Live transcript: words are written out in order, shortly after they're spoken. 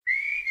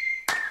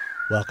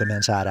Welcome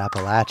inside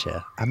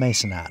Appalachia. I'm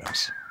Mason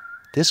Adams.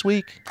 This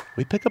week,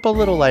 we pick up a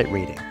little light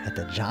reading at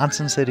the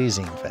Johnson City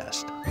Zine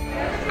Fest.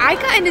 I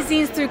got into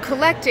zines through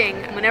collecting.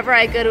 Whenever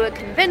I go to a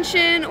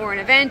convention or an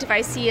event, if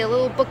I see a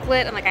little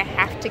booklet, I'm like, I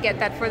have to get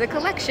that for the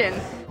collection.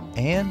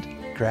 And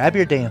grab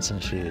your dancing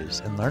shoes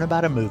and learn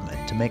about a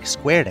movement to make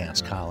square dance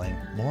calling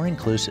more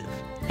inclusive.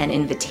 An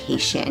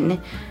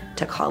invitation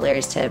to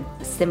callers to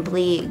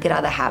simply get out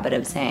of the habit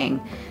of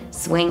saying,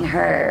 swing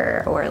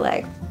her, or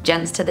like,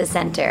 gents to the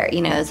center.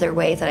 You know, is there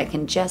ways that I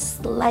can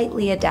just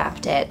slightly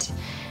adapt it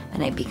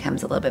and it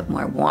becomes a little bit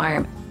more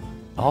warm?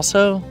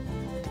 Also,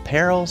 the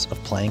perils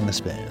of playing the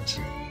spoons.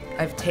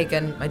 I've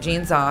taken my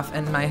jeans off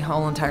and my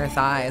whole entire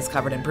thigh is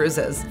covered in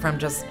bruises from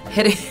just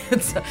hitting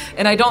it.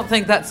 And I don't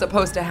think that's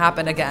supposed to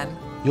happen again.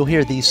 You'll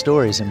hear these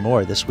stories and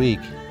more this week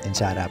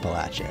inside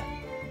Appalachia.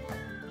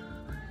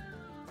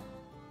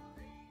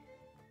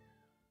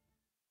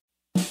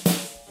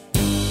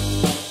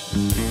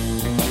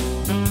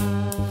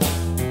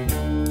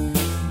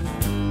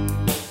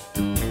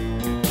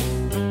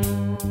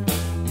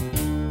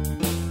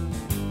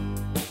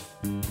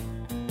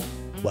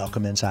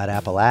 Welcome inside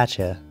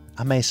Appalachia.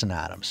 I'm Mason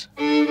Adams.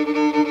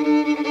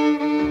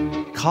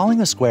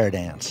 Calling a square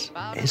dance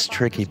is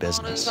tricky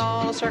business.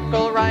 The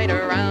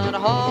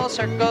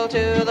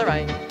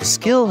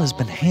skill has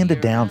been handed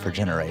down for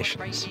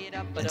generations,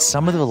 and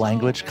some of the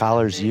language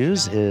callers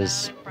use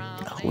is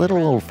a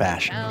little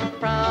old-fashioned.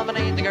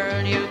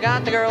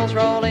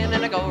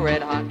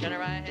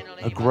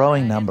 A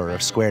growing number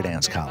of square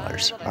dance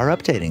callers are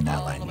updating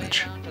that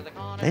language.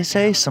 They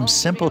say some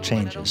simple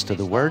changes to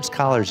the words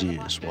callers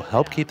use will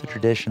help keep the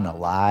tradition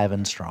alive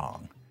and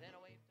strong.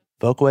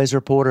 Folkways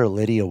reporter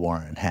Lydia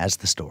Warren has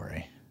the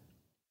story.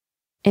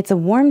 It's a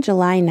warm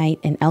July night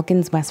in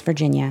Elkins, West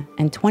Virginia,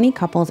 and 20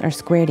 couples are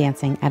square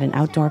dancing at an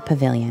outdoor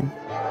pavilion.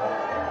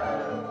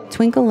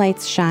 Twinkle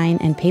lights shine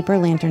and paper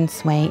lanterns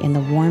sway in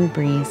the warm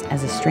breeze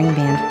as a string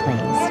band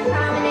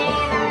plays.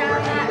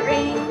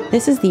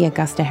 This is the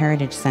Augusta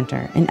Heritage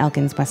Center in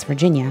Elkins, West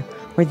Virginia,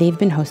 where they've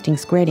been hosting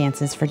square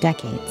dances for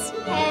decades.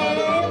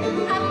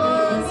 Head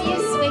couples, you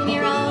swing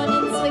your own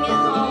and swing it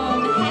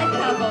home. Head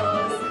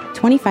couples.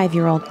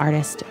 25-year-old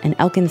artist and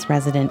Elkins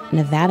resident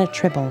Nevada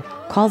Tribble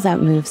calls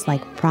out moves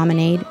like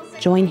promenade,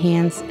 join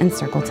hands, and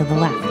circle to the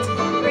left.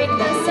 Break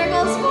the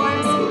circles,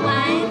 form some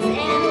lines,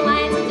 and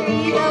lines of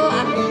three go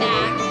up and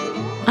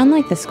back.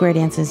 Unlike the square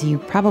dances you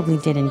probably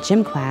did in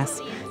gym class,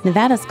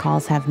 Nevada's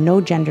calls have no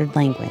gendered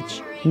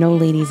language. No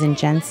ladies and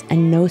gents,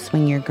 and no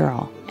swing your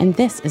girl. And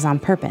this is on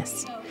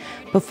purpose.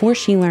 Before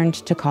she learned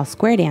to call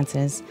square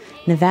dances,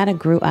 Nevada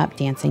grew up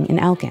dancing in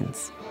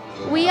Elkins.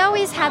 We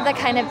always had the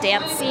kind of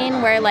dance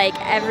scene where like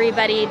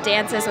everybody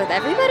dances with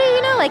everybody,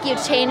 you know, like you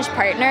change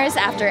partners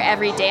after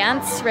every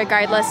dance,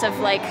 regardless of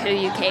like who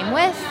you came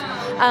with.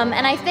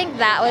 And I think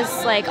that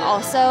was like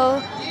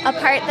also a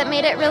part that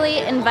made it really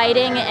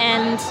inviting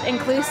and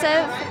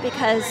inclusive,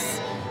 because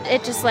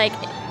it just like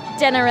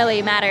didn't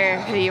really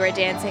matter who you were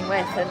dancing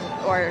with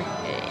or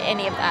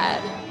any of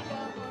that.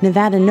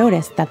 Nevada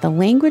noticed that the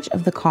language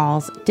of the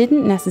calls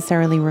didn't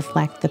necessarily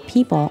reflect the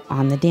people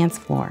on the dance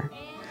floor.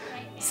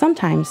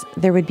 Sometimes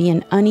there would be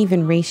an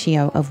uneven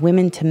ratio of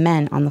women to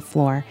men on the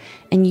floor,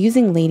 and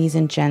using ladies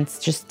and gents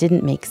just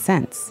didn't make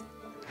sense.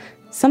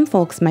 Some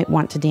folks might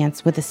want to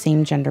dance with the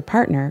same gender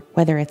partner,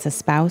 whether it's a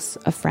spouse,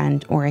 a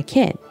friend, or a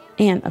kid.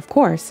 And, of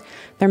course,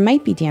 there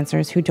might be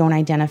dancers who don't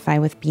identify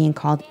with being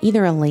called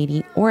either a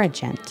lady or a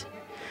gent.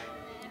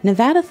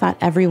 Nevada thought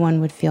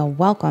everyone would feel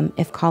welcome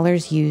if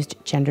callers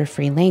used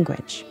gender-free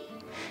language.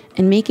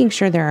 And making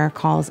sure there are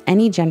calls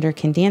any gender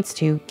can dance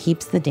to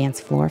keeps the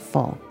dance floor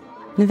full.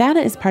 Nevada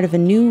is part of a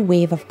new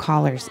wave of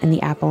callers in the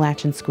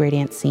Appalachian square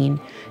dance scene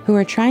who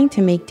are trying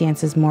to make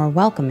dances more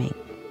welcoming.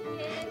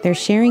 They're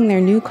sharing their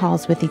new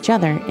calls with each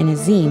other in a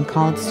zine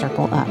called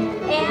Circle Up.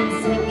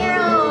 And swing your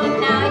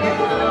own, now you're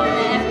home,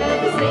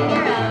 everybody swing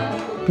your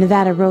own.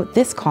 Nevada wrote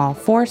this call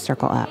for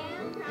Circle Up.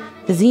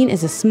 The zine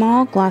is a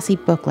small, glossy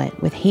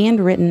booklet with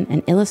handwritten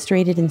and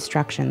illustrated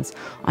instructions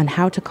on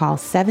how to call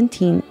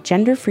 17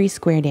 gender-free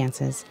square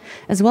dances,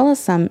 as well as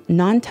some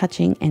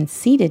non-touching and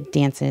seated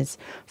dances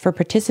for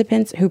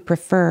participants who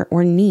prefer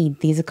or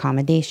need these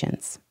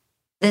accommodations.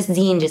 This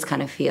zine just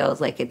kind of feels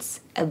like it's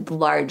a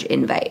large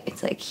invite.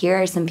 It's like, here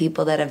are some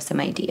people that have some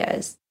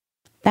ideas.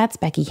 That's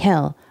Becky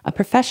Hill, a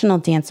professional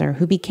dancer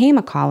who became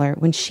a caller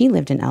when she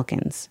lived in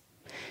Elkins.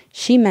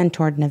 She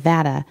mentored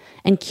Nevada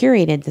and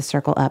curated the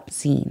Circle Up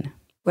zine.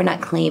 We're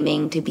not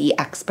claiming to be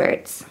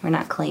experts. We're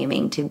not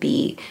claiming to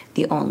be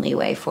the only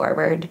way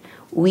forward.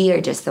 We are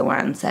just the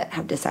ones that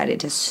have decided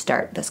to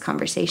start this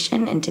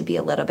conversation and to be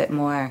a little bit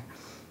more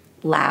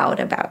loud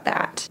about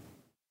that.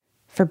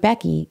 For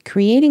Becky,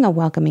 creating a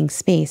welcoming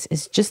space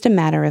is just a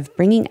matter of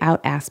bringing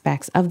out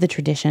aspects of the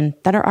tradition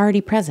that are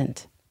already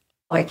present.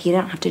 Like, you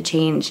don't have to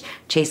change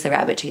chase the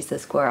rabbit, chase the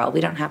squirrel. We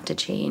don't have to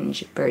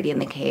change birdie in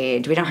the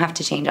cage. We don't have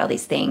to change all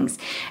these things.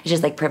 It's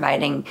just like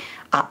providing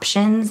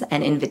options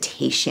and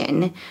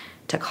invitation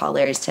to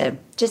callers to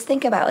just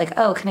think about like,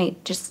 oh, can I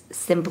just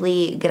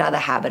simply get out of the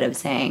habit of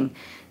saying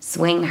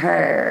swing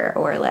her,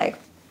 or like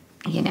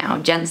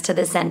gents to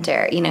the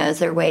center. Is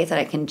there ways that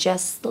I can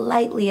just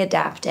slightly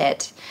adapt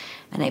it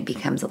and it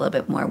becomes a little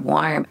bit more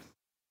warm?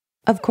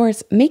 Of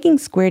course, making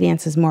square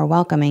dances more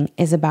welcoming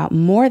is about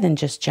more than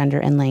just gender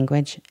and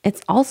language.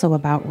 It's also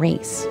about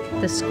race.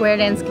 The square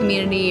dance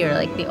community, or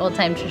like the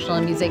old-time traditional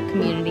music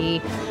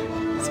community,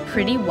 is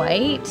pretty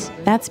white.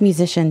 That's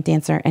musician,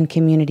 dancer, and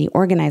community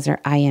organizer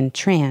Ian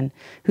Tran,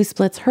 who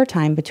splits her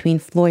time between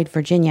Floyd,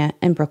 Virginia,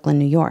 and Brooklyn,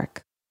 New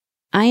York.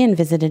 Ian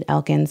visited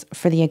Elkins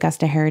for the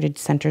Augusta Heritage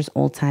Center's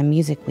Old Time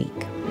Music Week.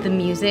 The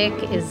music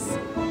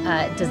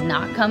does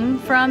not come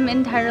from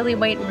entirely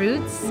white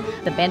roots.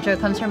 The banjo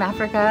comes from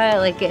Africa.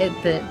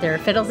 There are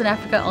fiddles in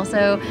Africa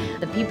also.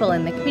 The people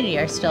in the community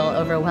are still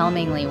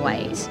overwhelmingly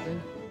white.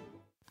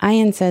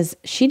 Ian says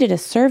she did a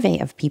survey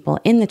of people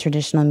in the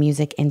traditional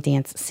music and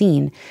dance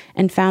scene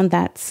and found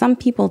that some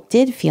people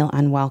did feel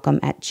unwelcome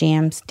at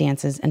jams,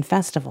 dances, and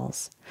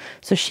festivals.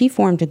 So she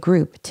formed a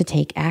group to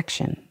take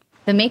action.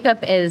 The makeup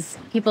is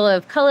people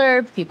of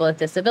color, people with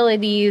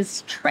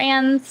disabilities,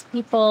 trans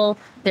people.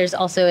 There's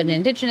also an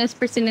indigenous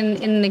person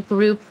in the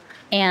group,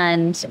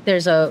 and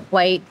there's a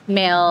white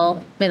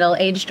male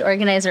middle-aged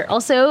organizer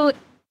also.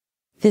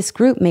 This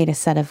group made a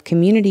set of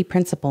community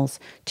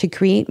principles to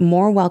create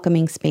more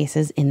welcoming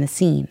spaces in the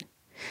scene.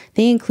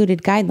 They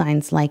included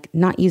guidelines like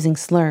not using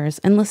slurs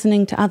and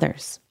listening to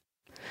others.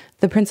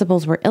 The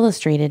principles were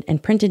illustrated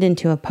and printed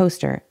into a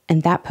poster,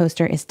 and that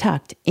poster is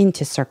tucked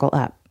into Circle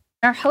Up.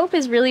 Our hope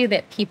is really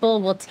that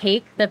people will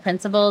take the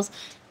principles,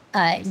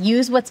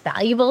 use what's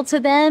valuable to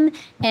them,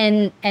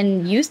 and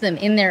use them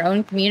in their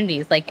own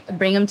communities. Like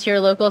bring them to your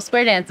local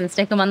square dance and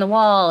stick them on the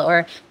wall,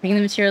 or bring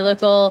them to your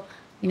local,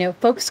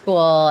 folk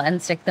school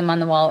and stick them on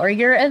the wall, or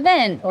your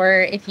event,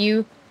 or if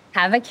you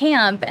have a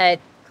camp at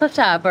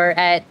Clifftop or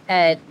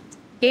at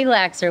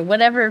Galax or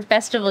whatever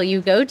festival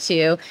you go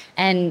to,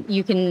 and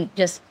you can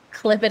just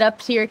clip it up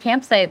to your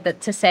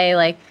campsite to say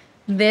like,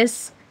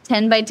 this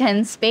 10 by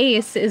 10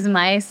 space is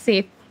my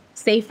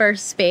safer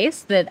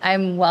space that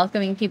I'm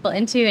welcoming people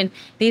into. And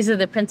these are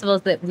the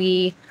principles that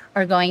we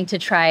are going to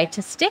try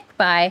to stick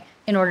by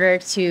in order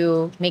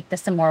to make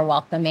this a more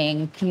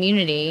welcoming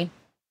community.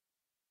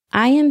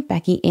 Ian,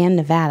 Becky, and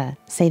Nevada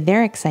say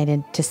they're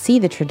excited to see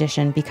the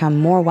tradition become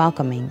more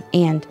welcoming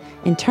and,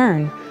 in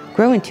turn,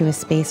 grow into a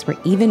space where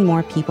even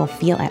more people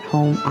feel at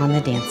home on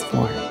the dance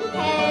floor.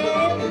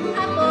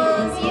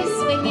 Apples, you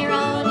swing your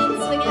own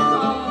and swing it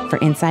home. For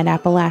Inside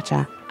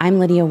Appalachia, I'm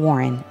Lydia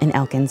Warren in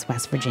Elkins,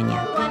 West Virginia.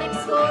 One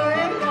explore,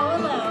 go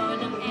alone,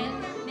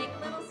 and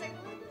make little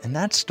circles. In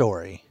that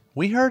story,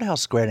 we heard how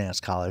square dance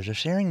scholars are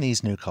sharing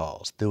these new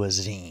calls through a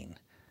zine.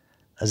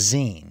 A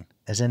zine,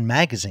 as in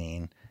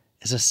magazine,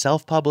 is a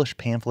self-published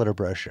pamphlet or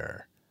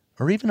brochure,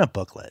 or even a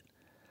booklet.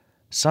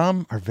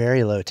 Some are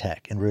very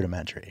low-tech and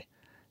rudimentary,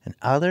 and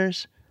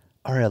others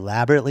are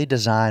elaborately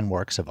designed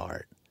works of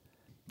art.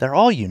 They're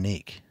all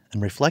unique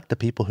and reflect the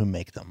people who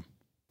make them.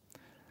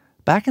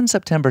 Back in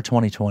September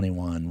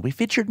 2021, we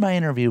featured my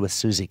interview with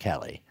Susie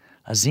Kelly,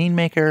 a zine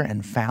maker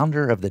and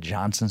founder of the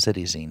Johnson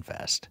City Zine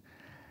Fest.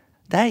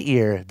 That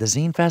year, the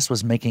Zine Fest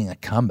was making a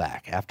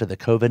comeback after the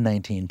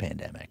COVID-19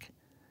 pandemic.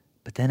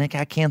 But then it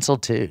got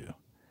canceled too.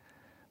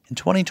 In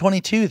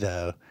 2022,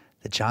 though,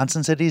 the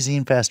Johnson City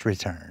Zine Fest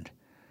returned.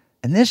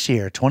 And this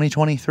year,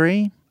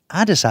 2023,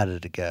 I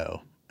decided to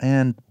go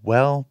and,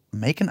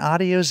 make an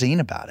audio zine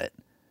about it.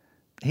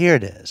 Here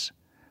it is.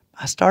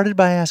 I started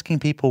by asking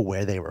people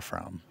where they were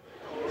from.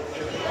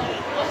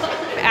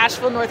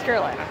 Asheville, North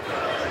Carolina.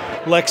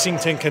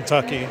 Lexington,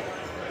 Kentucky.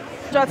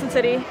 Johnson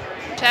City.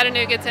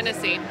 Chattanooga,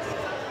 Tennessee.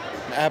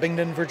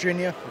 Abingdon,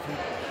 Virginia.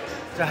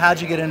 So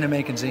how'd you get into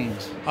making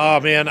zines? Oh,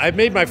 man, I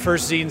made my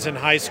first zines in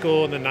high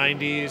school in the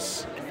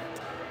 90s.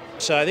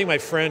 So I think my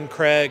friend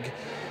Craig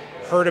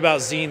heard about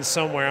zines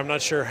somewhere. I'm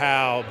not sure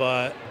how,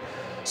 but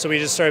so we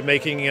just started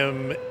making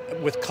them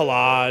with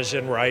collage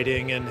and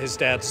writing in his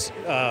dad's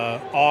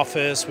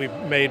office. We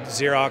made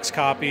Xerox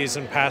copies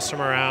and passed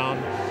them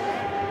around.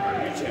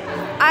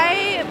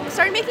 I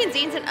started making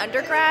zines in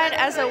undergrad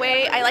as a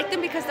way. I like them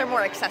because they're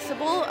more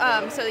accessible,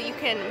 so that you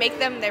can make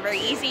them. They're very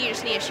easy. You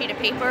just need a sheet of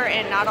paper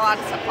and not a lot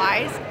of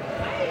supplies.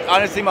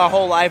 Honestly, my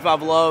whole life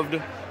I've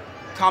loved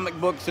comic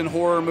books and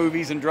horror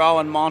movies and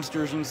drawing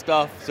monsters and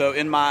stuff. So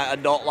in my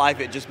adult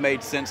life, it just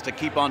made sense to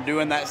keep on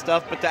doing that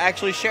stuff, but to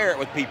actually share it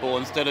with people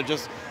instead of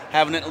just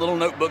having it in little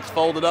notebooks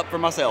folded up for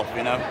myself,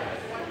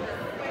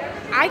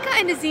 I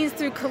got into zines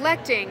through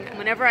collecting.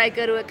 Whenever I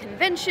go to a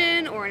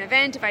convention or an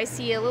event, if I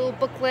see a little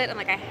booklet, I'm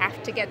like, I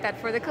have to get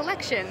that for the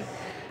collection.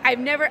 I've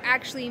never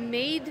actually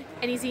made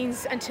any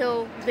zines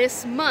until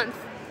this month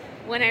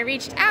when I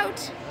reached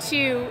out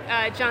to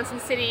Johnson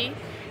City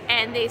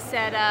and they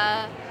said,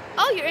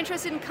 oh, you're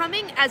interested in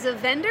coming as a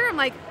vendor? I'm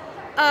like,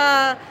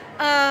 and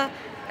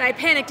I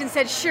panicked and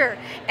said, sure.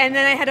 And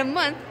then I had a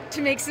month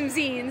to make some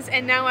zines,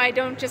 and now I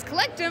don't just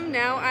collect them,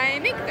 now I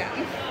make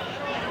them.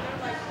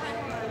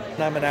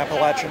 I'm an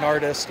Appalachian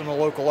artist and a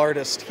local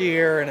artist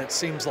here, and it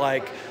seems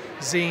like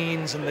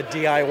zines and the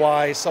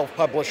DIY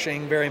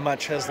self-publishing very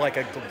much has like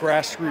a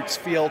grassroots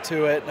feel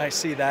to it, and I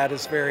see that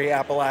as very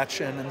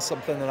Appalachian and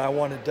something that I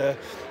wanted to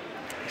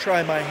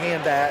try my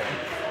hand at.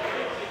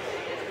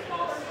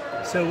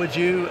 So would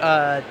you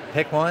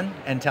pick one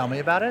and tell me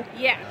about it?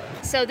 Yeah.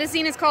 So this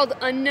zine is called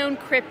Unknown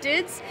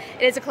Cryptids.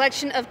 It is a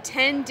collection of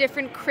 10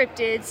 different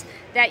cryptids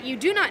that you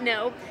do not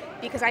know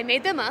because I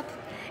made them up.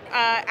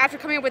 After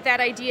coming up with that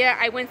idea,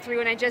 I went through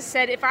and I just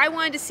said, if I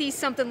wanted to see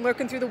something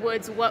lurking through the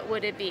woods, what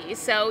would it be?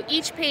 So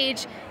each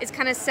page is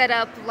kind of set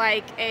up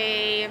like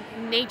a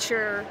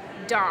nature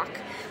doc,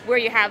 where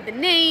you have the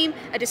name,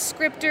 a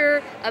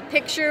descriptor, a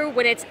picture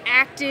when it's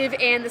active,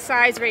 and the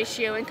size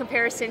ratio in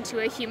comparison to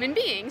a human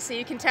being. So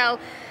you can tell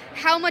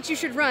how much you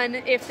should run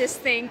if this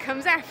thing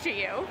comes after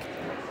you.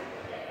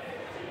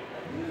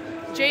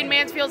 Jane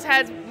Mansfield's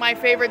head's my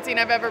favorite zine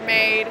I've ever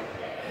made.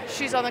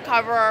 She's on the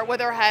cover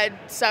with her head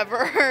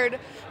severed.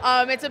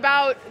 It's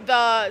about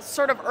the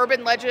sort of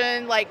urban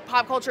legend, like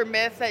pop culture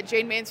myth that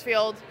Jane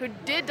Mansfield, who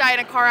did die in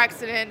a car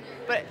accident,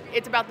 but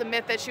it's about the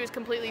myth that she was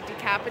completely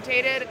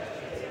decapitated.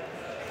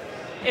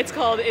 It's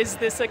called Is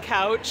This a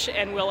Couch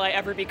and Will I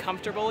Ever Be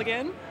Comfortable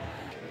Again?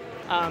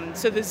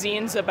 So the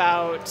zine's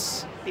about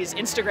these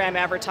Instagram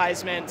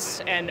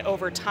advertisements, and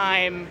over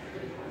time,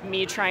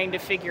 me trying to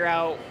figure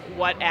out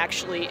what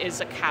actually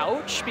is a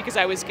couch, because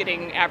I was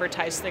getting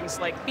advertised things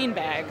like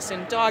beanbags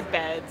and dog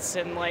beds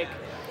and like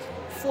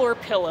floor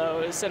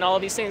pillows and all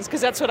of these things,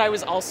 because that's what I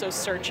was also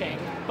searching.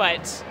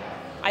 But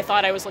I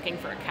thought I was looking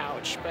for a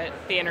couch, but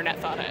the internet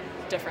thought it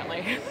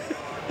differently.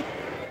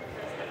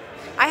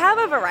 I have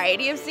a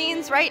variety of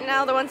zines right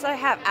now. The ones I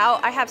have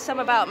out, I have some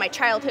about my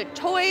childhood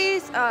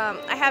toys.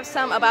 I have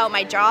some about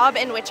my job,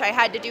 in which I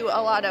had to do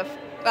a lot of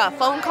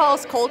phone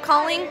calls, cold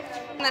calling.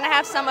 And then I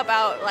have some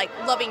about like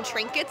loving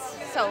trinkets,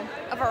 so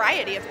a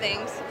variety of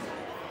things.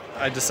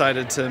 I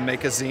decided to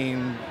make a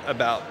zine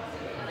about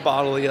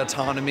bodily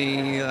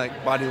autonomy,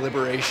 like body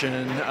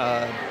liberation,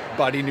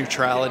 body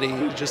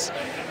neutrality. Just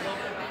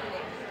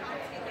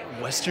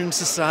Western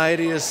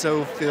society is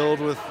so filled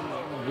with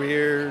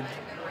weird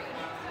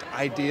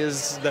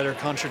ideas that are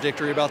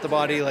contradictory about the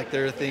body. Like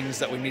there are things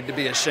that we need to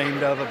be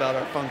ashamed of about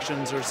our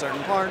functions or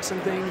certain parts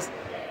and things.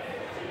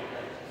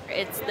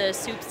 It's the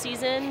soup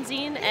season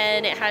zine,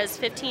 and it has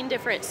 15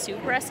 different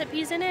soup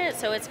recipes in it,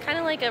 so it's kind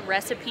of like a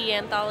recipe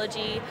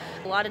anthology.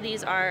 A lot of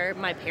these are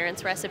my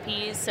parents'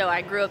 recipes, so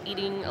I grew up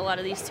eating a lot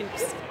of these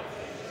soups.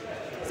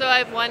 So I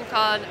have one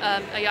called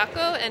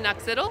Ayako and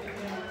Naxidal,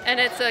 and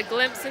it's a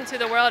glimpse into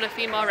the world of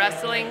female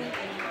wrestling,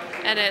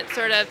 and it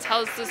sort of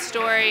tells the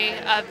story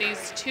of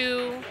these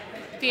two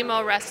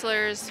female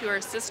wrestlers who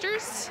are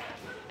sisters.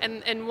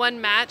 And in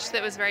one match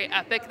that was very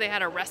epic, they had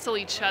to wrestle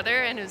each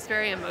other, and it was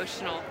very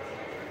emotional.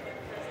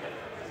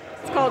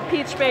 It's called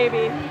Peach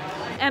Baby,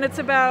 and it's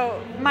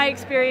about my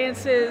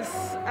experiences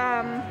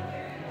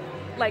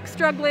like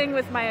struggling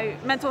with my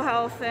mental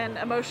health and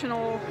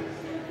emotional,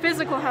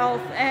 physical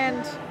health,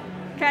 and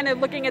kind of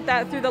looking at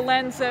that through the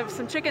lens of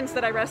some chickens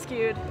that I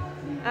rescued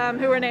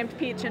who were named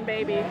Peach and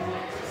Baby.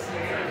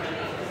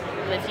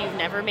 If you've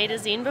never made a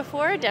zine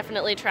before,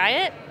 definitely try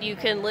it. You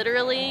can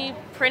literally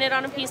print it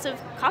on a piece of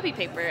copy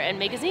paper and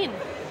make a zine.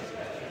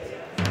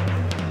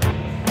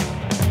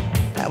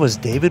 That was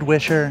David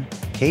Wisher,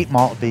 Kate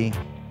Maltby,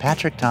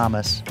 Patrick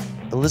Thomas,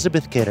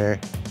 Elizabeth Kidder,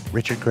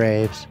 Richard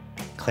Graves,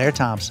 Claire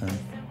Thompson,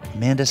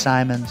 Amanda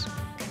Simons,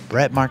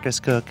 Brett Marcus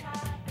Cook,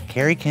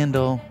 Carrie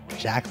Kendall,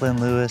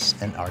 Jacqueline Lewis,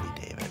 and Artie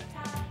David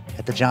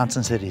at the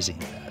Johnson City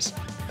Zine Fest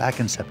back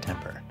in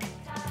September.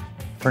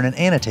 For an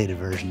annotated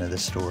version of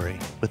this story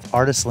with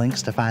artist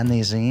links to find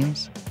these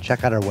zines,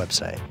 check out our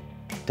website,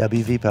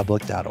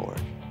 wvpublic.org.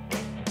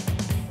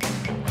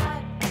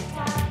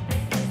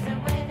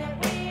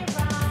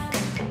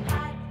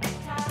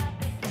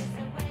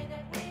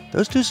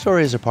 Those two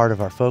stories are part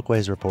of our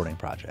Folkways reporting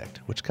project,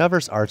 which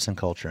covers arts and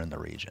culture in the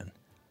region.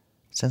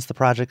 Since the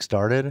project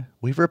started,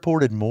 we've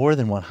reported more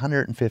than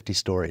 150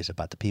 stories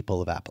about the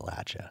people of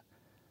Appalachia.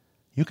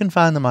 You can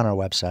find them on our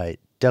website,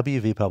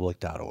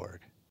 wvpublic.org.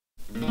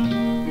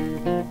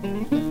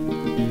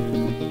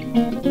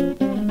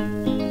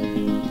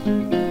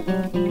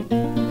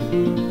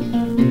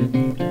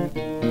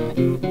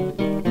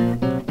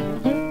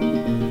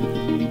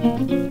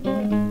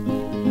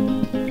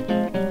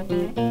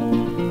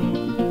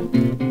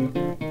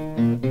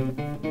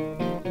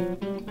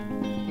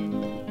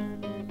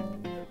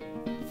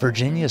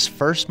 Virginia's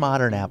first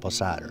modern apple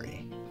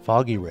cidery,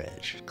 Foggy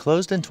Ridge,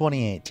 closed in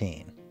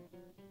 2018,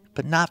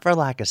 but not for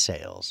lack of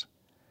sales.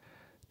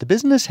 The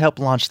business helped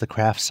launch the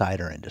craft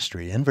cider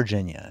industry in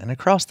Virginia and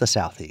across the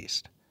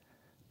Southeast.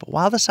 But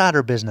while the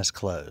cider business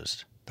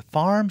closed, the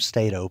farm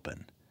stayed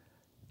open.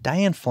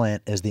 Diane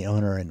Flint is the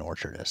owner and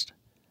orchardist.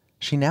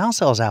 She now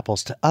sells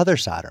apples to other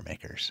cider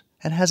makers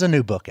and has a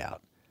new book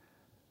out.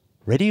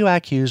 Radio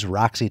IQ's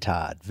Roxy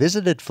Todd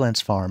visited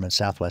Flint's farm in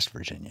Southwest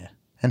Virginia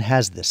and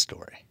has this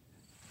story.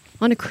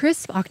 On a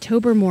crisp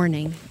October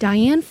morning,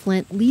 Diane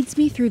Flint leads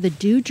me through the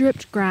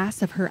dew-dripped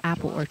grass of her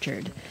apple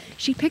orchard.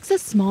 She picks a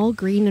small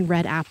green and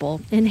red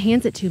apple and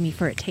hands it to me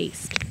for a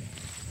taste.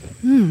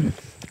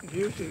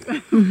 juicy.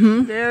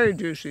 Mhm. Very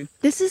juicy.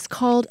 This is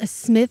called a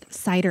Smith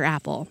cider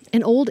apple,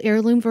 an old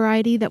heirloom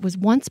variety that was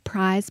once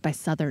prized by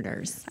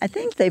Southerners. I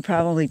think they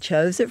probably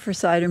chose it for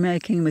cider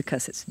making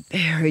because it's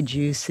very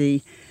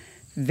juicy,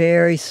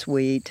 very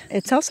sweet.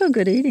 It's also a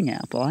good eating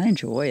apple. I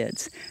enjoy it.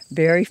 It's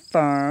very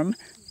firm.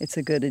 It's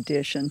a good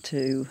addition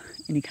to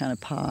any kind of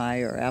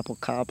pie or apple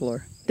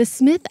cobbler. The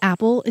Smith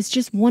apple is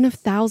just one of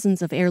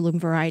thousands of heirloom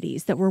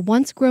varieties that were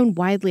once grown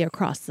widely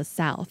across the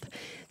South.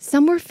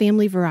 Some were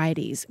family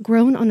varieties,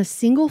 grown on a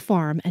single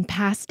farm and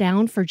passed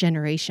down for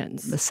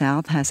generations. The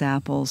South has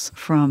apples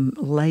from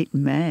late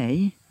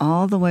May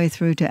all the way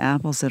through to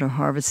apples that are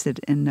harvested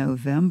in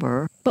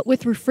November. But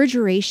with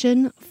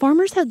refrigeration,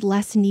 farmers had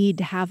less need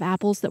to have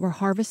apples that were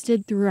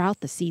harvested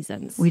throughout the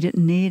seasons. We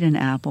didn't need an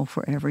apple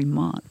for every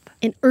month.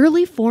 An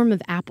early form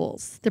of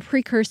apples, the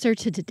precursor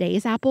to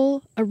today's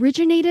apple,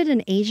 originated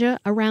in Asia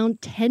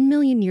around 10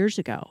 million years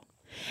ago.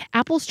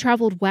 Apples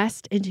traveled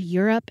west into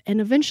Europe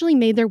and eventually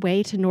made their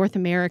way to North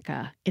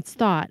America, it's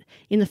thought,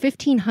 in the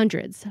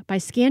 1500s by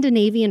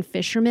Scandinavian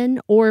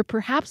fishermen or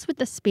perhaps with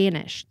the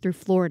Spanish through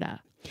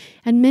Florida.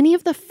 And many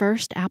of the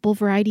first apple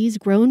varieties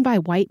grown by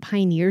white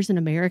pioneers in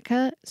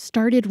America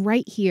started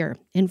right here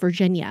in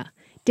Virginia,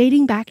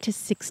 dating back to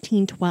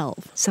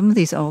 1612. Some of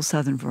these old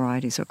Southern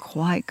varieties are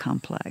quite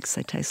complex.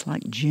 They taste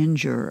like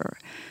ginger or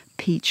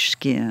peach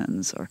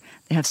skins, or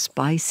they have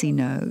spicy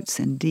notes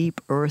and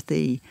deep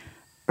earthy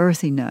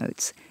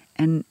notes.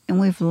 And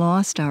we've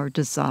lost our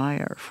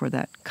desire for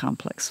that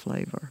complex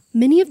flavor.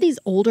 Many of these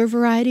older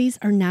varieties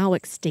are now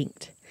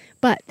extinct,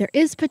 but there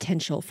is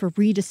potential for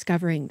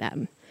rediscovering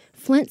them.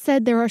 Flint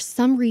said there are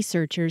some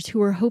researchers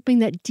who are hoping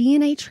that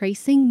DNA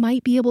tracing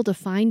might be able to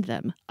find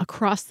them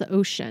across the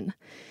ocean.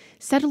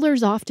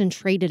 Settlers often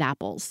traded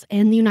apples,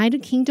 and the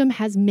United Kingdom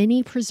has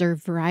many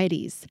preserved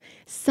varieties.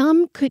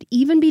 Some could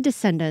even be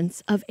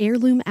descendants of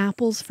heirloom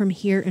apples from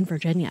here in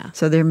Virginia.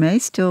 So there may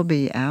still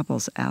be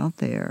apples out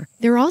there.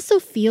 There are also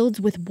fields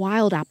with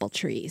wild apple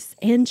trees,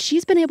 and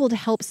she's been able to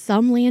help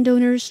some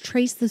landowners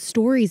trace the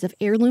stories of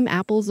heirloom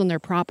apples on their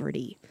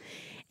property.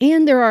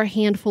 And there are a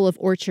handful of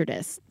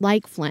orchardists,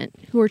 like Flint,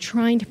 who are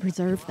trying to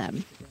preserve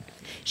them.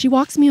 She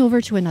walks me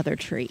over to another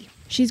tree.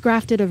 She's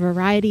grafted a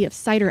variety of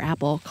cider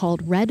apple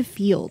called Red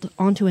Field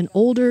onto an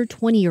older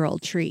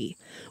 20-year-old tree.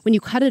 When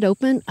you cut it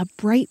open, a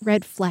bright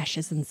red flesh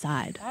is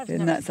inside.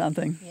 Isn't that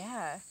something?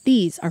 Yeah.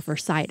 These are for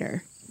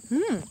cider.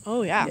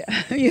 Oh, yeah.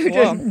 You're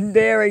Cool. just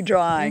very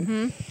dry.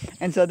 Mm-hmm.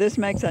 And so this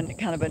makes a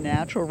kind of a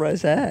natural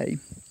rosé.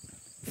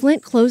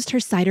 Flint closed her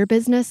cider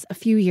business a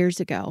few years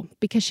ago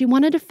because she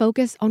wanted to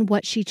focus on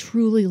what she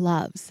truly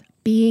loves,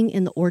 being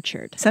in the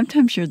orchard.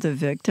 Sometimes you're the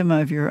victim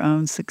of your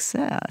own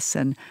success.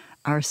 And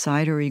our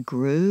cidery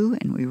grew,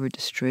 and we were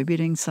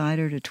distributing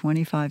cider to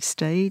 25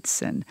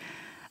 states. And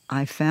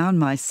I found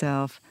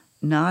myself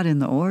not in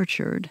the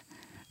orchard,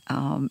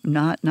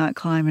 not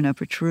climbing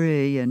up a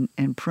tree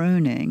and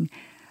pruning.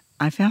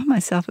 I found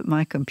myself at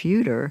my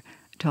computer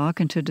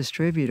talking to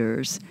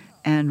distributors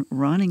and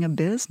running a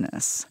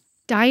business.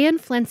 Diane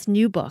Flint's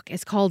new book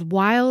is called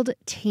Wild,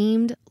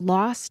 Tamed,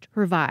 Lost,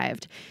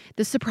 Revived,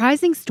 The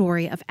Surprising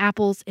Story of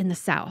Apples in the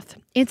South.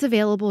 It's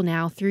available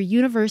now through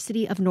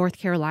University of North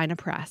Carolina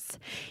Press.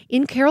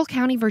 In Carroll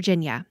County,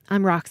 Virginia,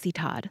 I'm Roxy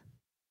Todd.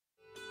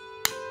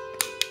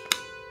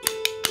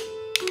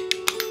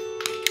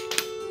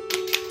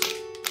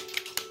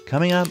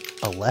 Coming up,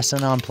 a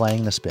lesson on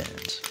playing the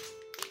spoons.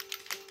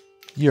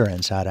 You're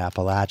inside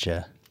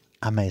Appalachia.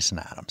 I'm Mason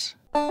Adams.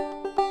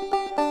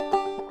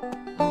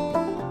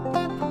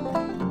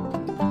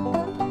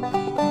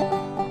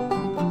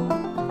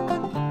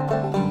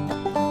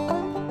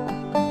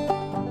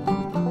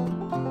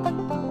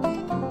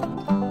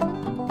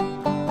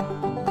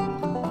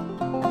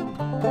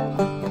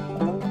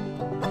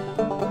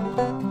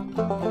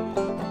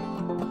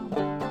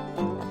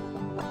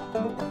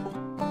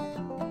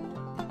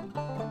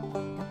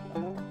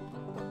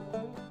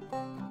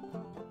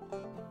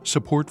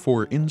 Support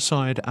for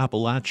Inside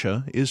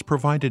Appalachia is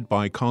provided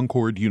by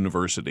Concord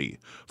University,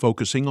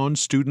 focusing on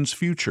students'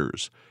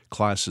 futures.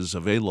 Classes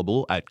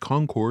available at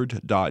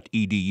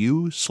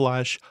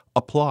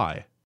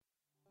concord.edu/apply.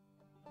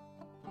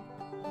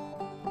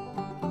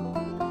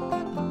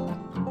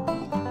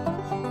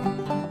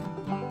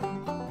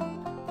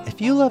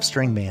 If you love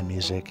string band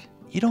music,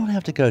 you don't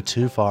have to go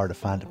too far to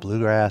find a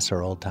bluegrass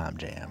or old-time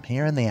jam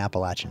here in the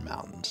Appalachian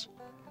Mountains.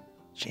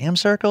 Jam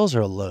circles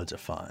are loads of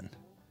fun.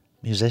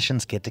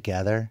 Musicians get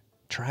together,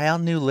 try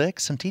out new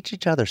licks, and teach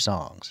each other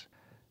songs.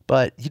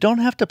 But you don't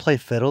have to play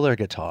fiddle or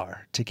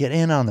guitar to get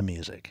in on the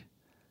music.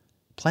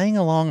 Playing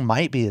along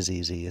might be as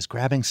easy as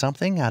grabbing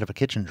something out of a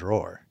kitchen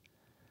drawer.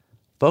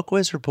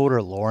 Folkways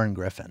reporter Lauren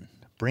Griffin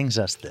brings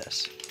us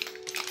this.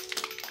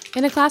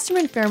 In a classroom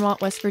in Fairmont,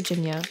 West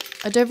Virginia,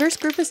 a diverse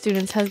group of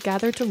students has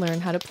gathered to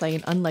learn how to play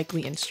an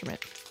unlikely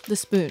instrument, the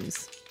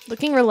spoons.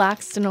 Looking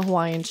relaxed in a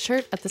Hawaiian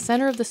shirt at the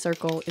center of the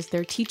circle is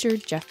their teacher,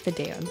 Jeff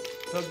Fidan.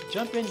 So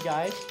jump in,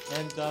 guys,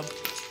 and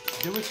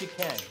do what you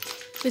can.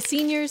 The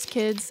seniors,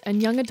 kids,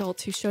 and young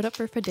adults who showed up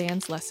for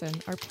Fidan's lesson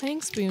are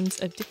playing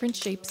spoons of different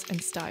shapes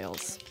and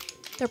styles.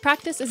 Their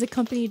practice is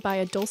accompanied by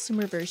a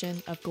dulcimer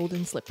version of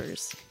Golden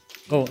Slippers.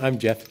 Oh, I'm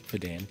Jeff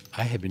Fadan.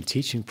 I have been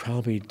teaching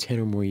probably 10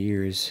 or more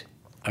years.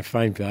 I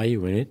find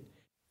value in it.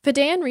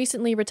 Fadan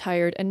recently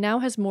retired and now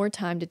has more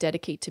time to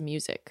dedicate to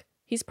music.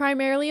 He's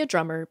primarily a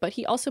drummer, but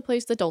he also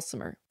plays the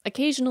dulcimer.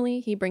 Occasionally,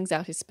 he brings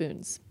out his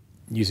spoons.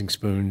 Using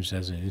spoons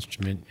as an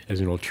instrument,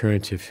 as an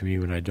alternative for me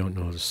when I don't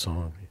know the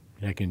song.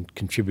 I can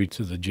contribute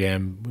to the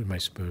jam with my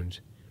spoons.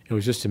 It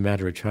was just a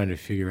matter of trying to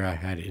figure out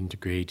how to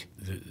integrate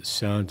the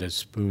sound that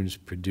spoons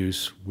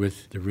produce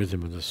with the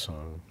rhythm of the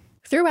song.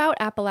 Throughout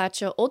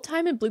Appalachia,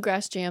 old-time and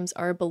bluegrass jams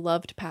are a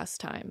beloved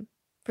pastime.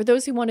 For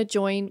those who want to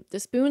join, the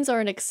spoons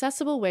are an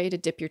accessible way to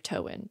dip your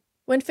toe in.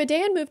 When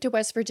Fadan moved to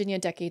West Virginia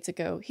decades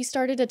ago, he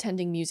started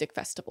attending music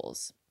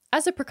festivals.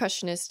 As a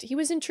percussionist, he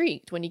was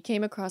intrigued when he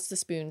came across the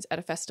spoons at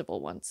a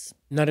festival once.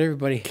 Not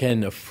everybody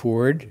can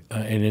afford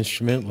an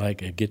instrument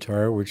like a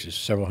guitar, which is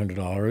several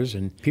 $100s,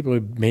 and people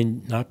may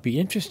not be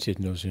interested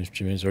in those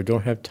instruments or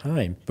don't have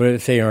time. But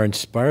if they are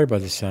inspired by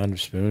the sound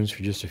of spoons,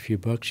 for just a few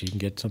bucks, you can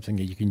get something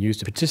that you can use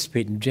to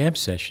participate in a jam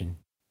session.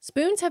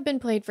 Spoons have been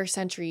played for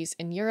centuries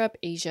in Europe,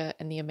 Asia,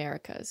 and the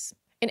Americas.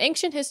 In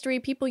ancient history,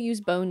 people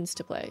used bones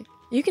to play.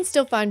 You can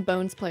still find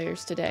bones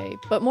players today,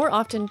 but more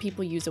often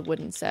people use a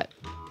wooden set.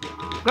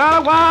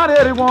 Got a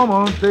wild-headed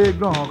woman, stay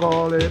drunk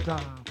all the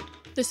time.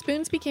 The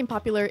spoons became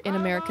popular in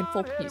American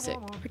folk music,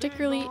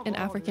 particularly in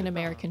African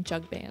American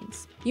jug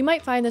bands. You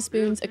might find the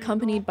spoons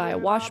accompanied by a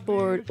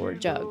washboard or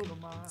jug,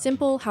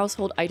 simple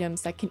household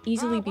items that can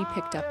easily be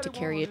picked up to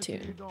carry a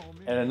tune.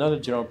 And another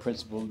general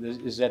principle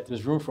is that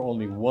there's room for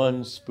only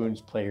one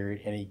spoons player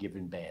at any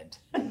given band.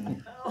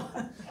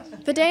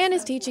 Fadan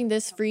is teaching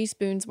this free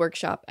spoons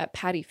workshop at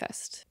Patty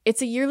Fest.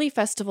 It's a yearly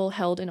festival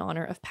held in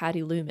honor of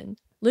Patty Lumen.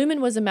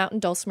 Lumen was a mountain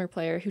dulcimer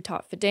player who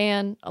taught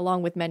Fadan,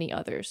 along with many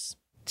others.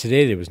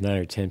 Today there was 9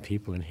 or 10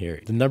 people in here.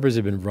 The numbers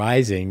have been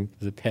rising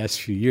for the past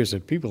few years,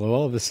 and people have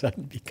all of a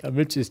sudden become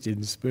interested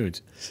in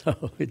spoons.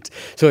 So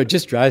it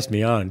just drives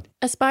me on.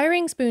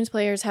 Aspiring spoons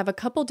players have a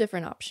couple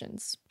different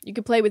options. You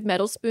could play with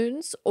metal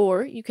spoons,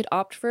 or you could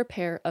opt for a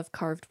pair of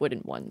carved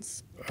wooden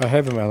ones. I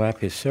have in my lap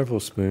here several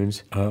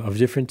spoons of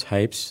different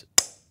types.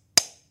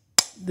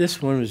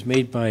 This one was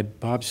made by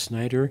Bob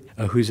Snyder,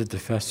 who's at the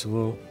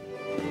festival.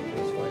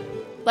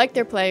 Like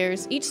their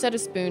players, each set of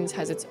spoons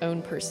has its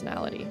own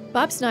personality.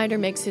 Bob Snyder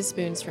makes his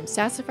spoons from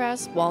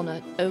sassafras,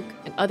 walnut, oak,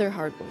 and other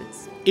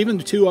hardwoods. Even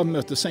the two of them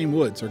at the same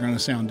woods are going to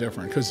sound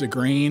different because the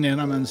grain in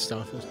them and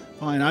stuff is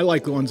fine. I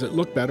like the ones that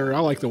look better. I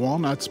like the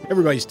walnuts.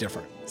 Everybody's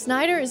different.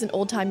 Snyder is an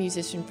old-time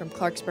musician from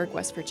Clarksburg,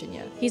 West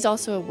Virginia. He's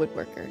also a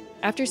woodworker.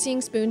 After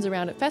seeing spoons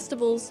around at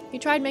festivals, he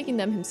tried making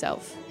them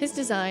himself. His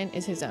design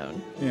is his own.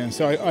 Yeah,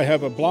 so I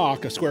have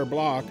a square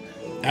block.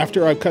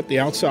 After I've cut the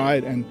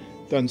outside and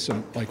done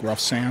some rough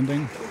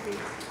sanding,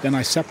 then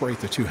I separate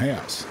the two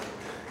halves.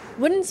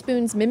 Wooden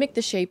spoons mimic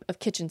the shape of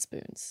kitchen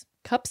spoons.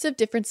 Cups of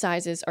different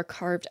sizes are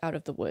carved out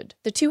of the wood.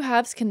 The two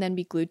halves can then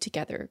be glued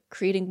together,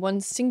 creating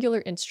one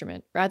singular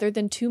instrument rather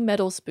than two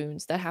metal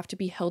spoons that have to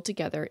be held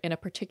together in a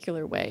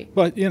particular way.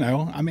 But,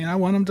 I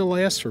want them to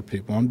last for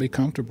people and be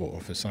comfortable.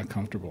 If it's not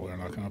comfortable, they're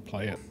not going to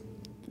play it.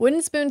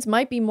 Wooden spoons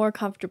might be more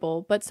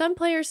comfortable, but some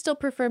players still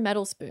prefer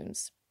metal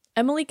spoons.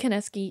 Emily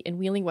Koneski in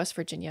Wheeling, West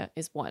Virginia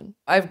is one.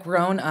 I've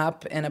grown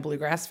up in a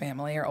bluegrass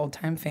family or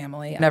old-time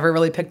family. Never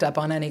really picked up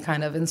on any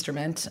kind of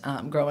instrument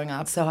growing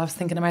up. So I was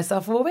thinking to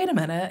myself, well, wait a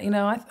minute,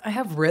 I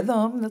have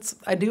rhythm.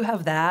 I do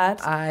have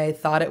that. I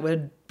thought it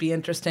would be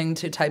interesting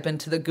to type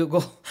into the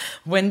Google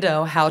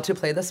window how to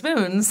play the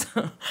spoons.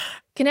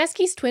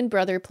 Koneski's twin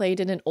brother played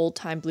in an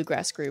old-time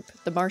bluegrass group,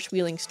 the Marsh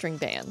Wheeling String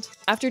Band.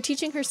 After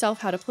teaching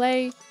herself how to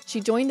play,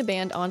 she joined the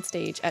band on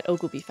stage at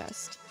Ogilvy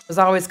Fest. It was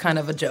always kind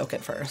of a joke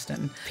at first,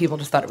 and people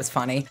just thought it was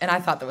funny. And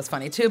I thought that was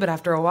funny too, but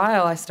after a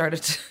while,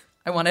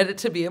 I wanted it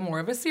to be more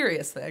of a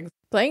serious thing.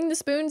 Playing the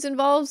spoons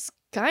involves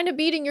kind of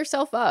beating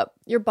yourself up.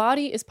 Your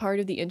body is part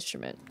of the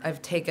instrument.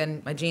 I've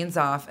taken my jeans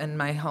off, and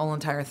my whole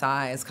entire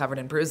thigh is covered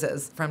in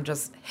bruises from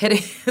just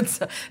hitting it.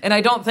 And I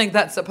don't think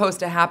that's supposed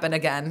to happen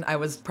again. I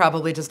was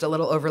probably just a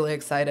little overly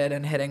excited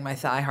and hitting my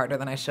thigh harder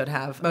than I should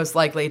have, most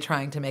likely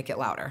trying to make it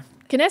louder.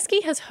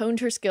 Koneski has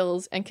honed her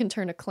skills and can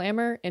turn a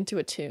clamor into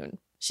a tune.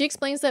 She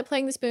explains that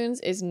playing the spoons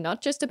is not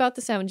just about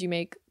the sound you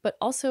make, but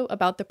also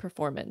about the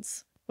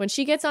performance. When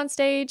she gets on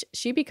stage,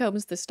 she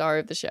becomes the star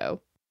of the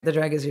show. The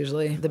drag is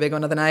usually the big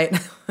one of the night.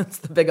 It's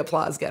the big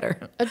applause getter.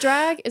 A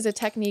drag is a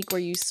technique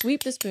where you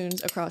sweep the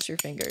spoons across your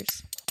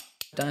fingers.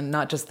 Done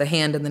not just the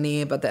hand and the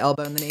knee, but the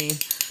elbow and the knee.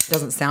 It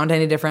doesn't sound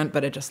any different,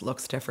 but it just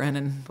looks different,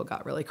 and people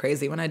got really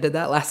crazy when I did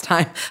that last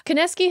time.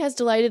 Koneski has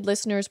delighted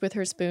listeners with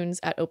her spoons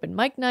at open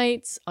mic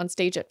nights, on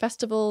stage at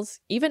festivals,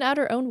 even at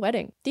her own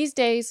wedding. These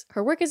days,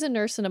 her work as a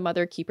nurse and a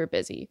mother keep her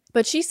busy,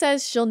 but she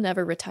says she'll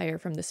never retire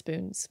from the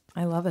spoons.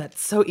 I love it.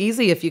 It's so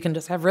easy if you can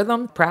just have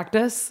rhythm,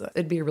 practice.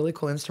 It'd be a really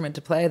cool instrument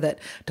to play that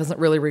doesn't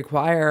really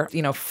require,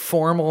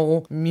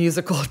 formal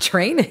musical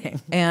training.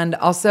 And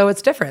also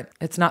it's different.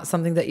 It's not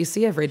something that you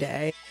see every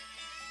day.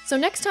 So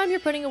next time you're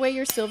putting away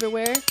your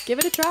silverware, give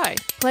it a try.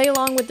 Play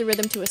along with the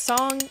rhythm to a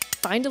song,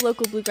 find a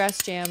local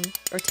bluegrass jam,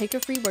 or take a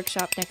free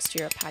workshop next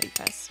year at Patty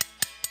Fest.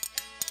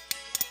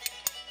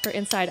 For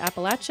Inside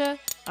Appalachia,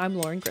 I'm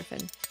Lauren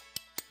Griffin.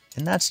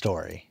 In that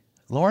story,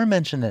 Lauren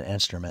mentioned an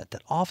instrument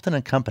that often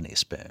accompanies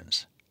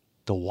spoons,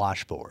 the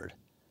washboard.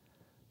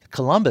 The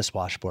Columbus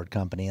Washboard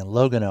Company in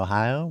Logan,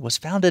 Ohio was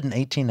founded in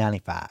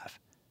 1895,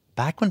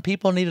 back when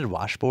people needed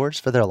washboards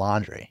for their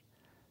laundry.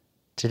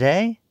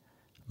 Today,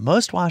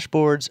 most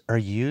washboards are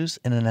used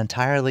in an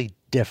entirely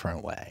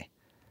different way.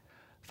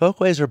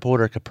 Folkways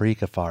reporter Capri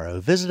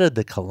Cafaro visited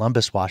the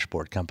Columbus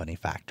Washboard Company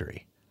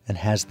factory and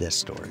has this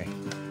story.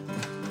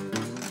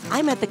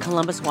 I'm at the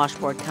Columbus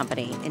Washboard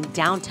Company in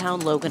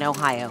downtown Logan,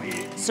 Ohio,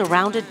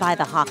 surrounded by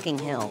the Hocking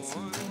Hills.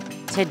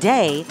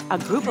 Today, a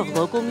group of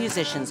local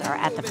musicians are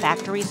at the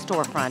factory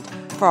storefront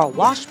for a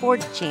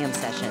washboard jam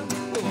session.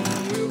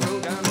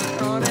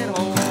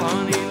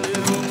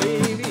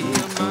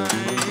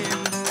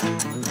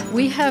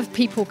 We have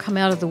people come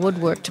out of the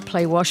woodwork to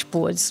play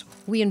washboards.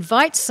 We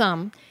invite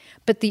some,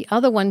 but the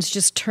other ones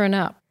just turn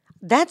up.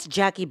 That's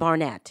Jackie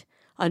Barnett,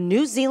 a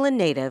New Zealand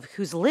native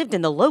who's lived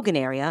in the Logan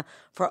area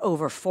for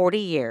over 40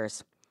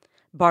 years.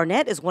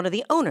 Barnett is one of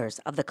the owners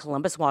of the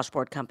Columbus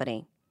Washboard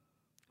Company.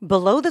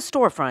 Below the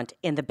storefront,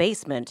 in the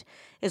basement,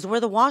 is where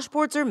the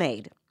washboards are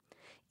made.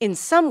 In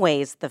some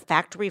ways, the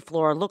factory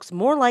floor looks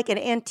more like an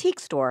antique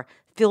store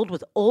filled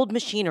with old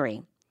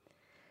machinery.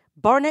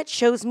 Barnett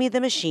shows me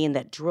the machine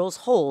that drills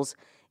holes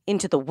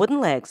into the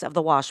wooden legs of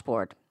the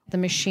washboard. The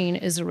machine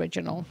is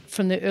original,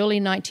 from the early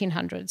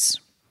 1900s.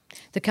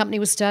 The company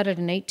was started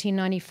in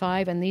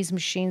 1895, and these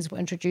machines were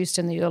introduced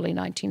in the early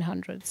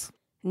 1900s.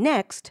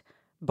 Next,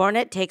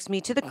 Barnett takes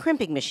me to the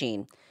crimping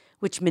machine,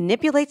 which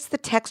manipulates the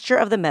texture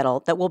of the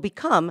metal that will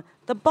become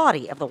the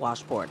body of the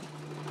washboard.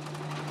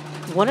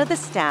 One of the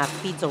staff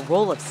feeds a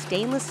roll of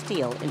stainless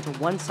steel into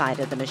one side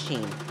of the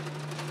machine.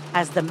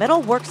 As the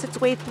metal works its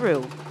way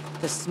through,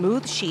 the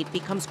smooth sheet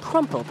becomes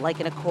crumpled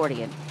like an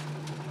accordion.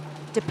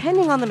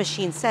 Depending on the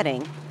machine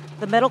setting,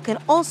 the metal can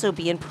also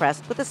be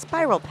impressed with a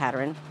spiral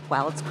pattern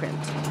while it's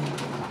crimped.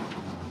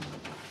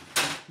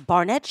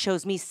 Barnett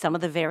shows me some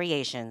of the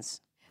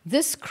variations.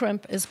 This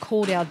crimp is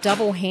called our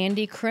double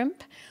handy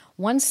crimp.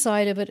 One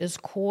side of it is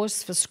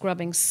coarse for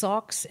scrubbing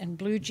socks and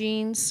blue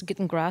jeans,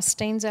 getting grass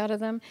stains out of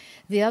them.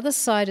 The other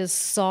side is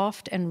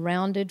soft and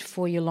rounded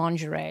for your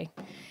lingerie.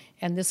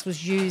 And this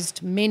was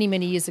used many,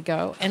 many years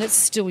ago, and it's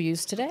still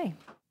used today.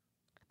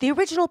 The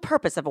original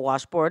purpose of a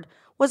washboard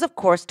was, of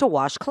course, to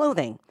wash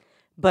clothing.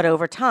 But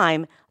over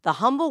time, the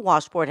humble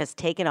washboard has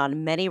taken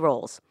on many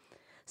roles.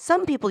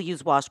 Some people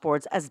use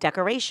washboards as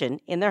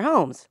decoration in their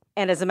homes.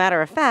 And as a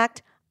matter of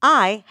fact,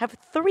 I have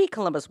 3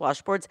 Columbus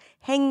washboards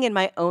hanging in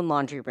my own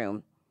laundry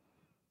room.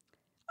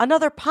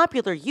 Another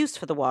popular use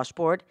for the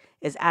washboard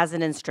is as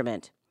an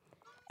instrument.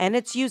 And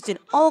it's used in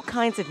all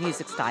kinds of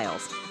music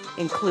styles,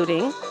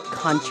 including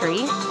country,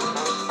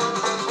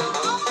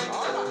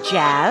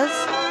 jazz,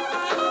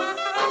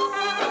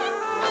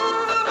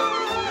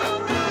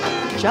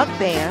 jug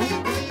band,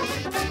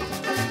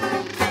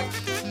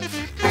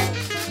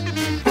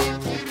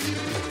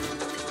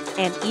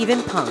 and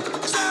even punk.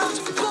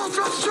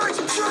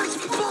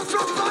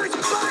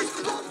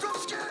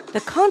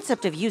 The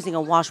concept of using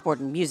a washboard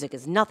in music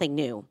is nothing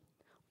new.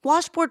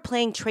 Washboard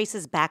playing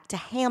traces back to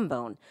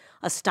hambone,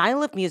 a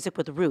style of music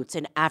with roots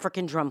in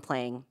African drum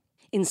playing.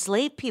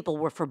 Enslaved people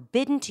were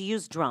forbidden to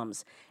use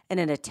drums in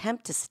an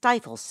attempt to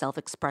stifle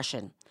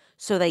self-expression.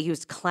 So they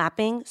used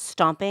clapping,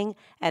 stomping,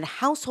 and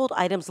household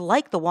items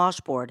like the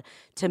washboard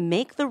to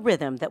make the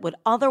rhythm that would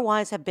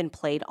otherwise have been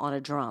played on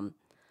a drum.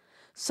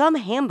 Some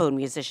hambone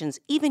musicians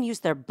even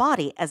used their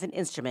body as an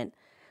instrument,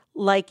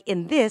 like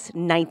in this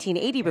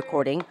 1980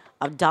 recording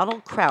of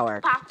Donald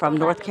Crower from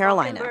North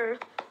Carolina.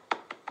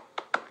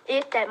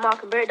 If that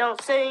mockingbird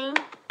don't sing.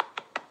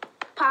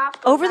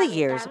 Over the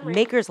years,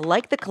 makers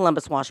like the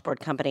Columbus Washboard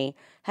Company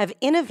have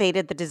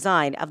innovated the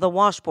design of the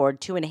washboard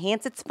to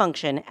enhance its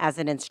function as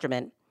an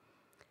instrument.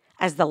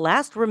 As the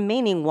last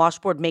remaining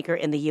washboard maker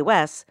in the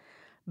U.S.,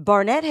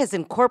 Barnett has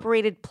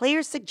incorporated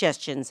players'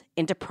 suggestions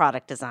into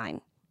product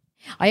design.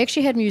 I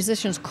actually had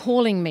musicians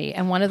calling me,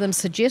 and one of them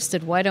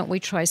suggested, why don't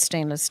we try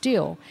stainless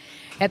steel?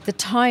 At the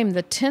time,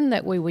 the tin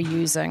that we were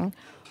using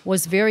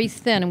was very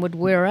thin and would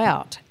wear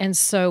out. And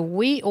so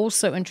we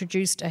also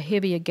introduced a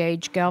heavier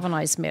gauge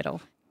galvanized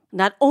metal.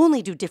 Not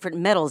only do different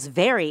metals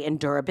vary in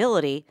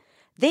durability,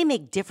 they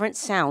make different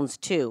sounds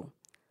too.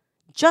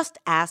 Just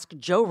ask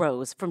Joe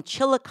Rose from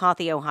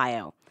Chillicothe,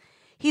 Ohio.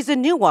 He's a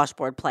new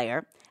washboard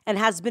player and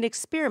has been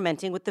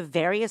experimenting with the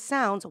various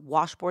sounds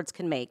washboards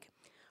can make.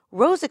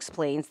 Rose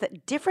explains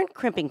that different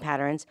crimping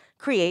patterns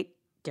create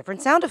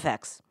different sound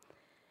effects.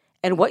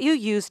 And what you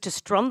use to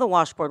strum the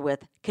washboard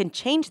with can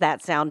change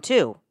that sound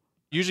too.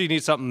 Usually you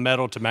need something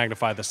metal to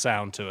magnify the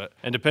sound to it.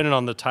 And depending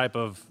on the type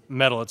of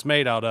metal it's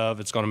made out of,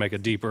 it's going to make a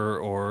deeper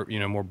or,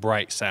 more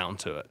bright sound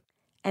to it.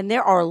 And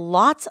there are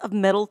lots of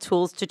metal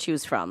tools to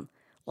choose from,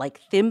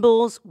 like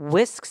thimbles,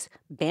 whisks,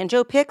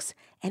 banjo picks,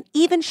 and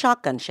even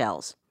shotgun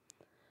shells.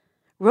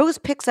 Rose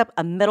picks up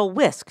a metal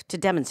whisk to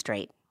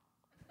demonstrate.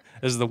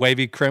 This is the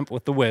wavy crimp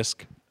with the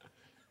whisk.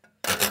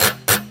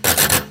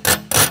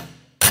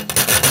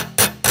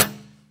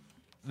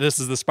 This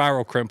is the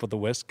spiral crimp with the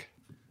whisk.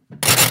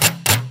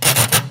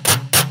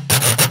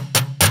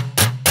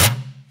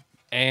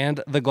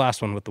 And the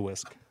glass one with the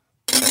whisk.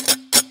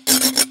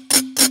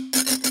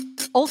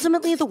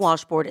 Ultimately, the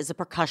washboard is a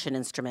percussion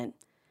instrument.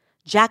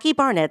 Jackie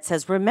Barnett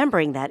says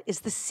remembering that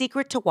is the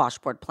secret to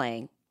washboard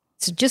playing.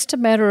 It's just a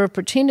matter of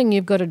pretending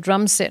you've got a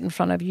drum set in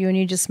front of you and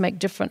you just make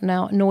different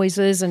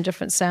noises and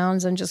different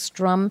sounds and just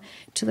strum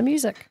to the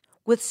music.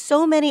 With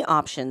so many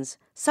options,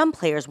 some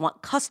players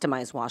want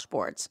customized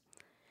washboards.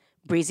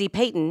 Breezy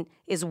Payton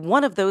is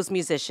one of those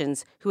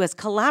musicians who has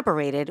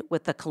collaborated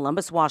with the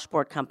Columbus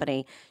Washboard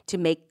Company to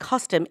make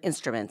custom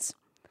instruments.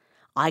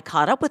 I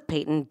caught up with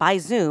Payton by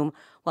Zoom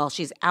while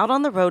she's out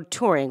on the road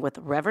touring with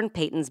Reverend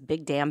Payton's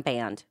Big Damn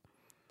Band.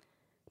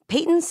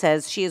 Payton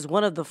says she is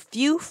one of the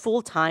few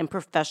full-time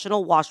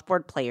professional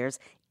washboard players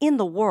in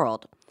the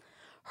world.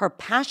 Her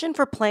passion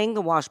for playing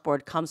the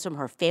washboard comes from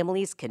her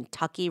family's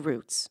Kentucky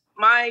roots.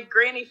 My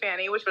Granny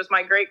Fanny, which was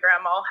my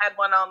great-grandma, had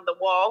one on the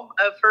wall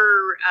of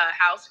her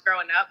house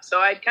growing up, so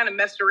I'd kind of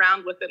messed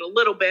around with it a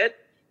little bit.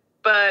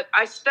 But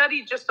I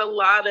studied just a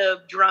lot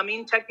of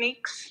drumming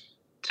techniques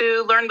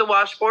to learn the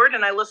washboard,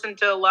 and I listened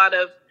to a lot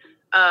of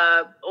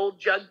old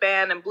jug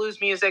band and blues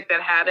music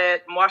that had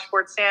it. And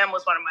Washboard Sam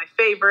was one of my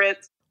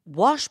favorites.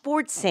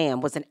 Washboard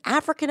Sam was an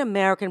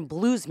African-American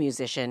blues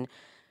musician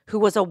who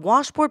was a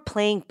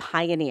washboard-playing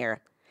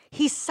pioneer.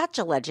 He's such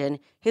a legend,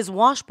 his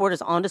washboard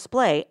is on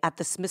display at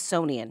the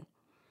Smithsonian.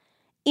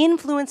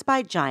 Influenced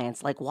by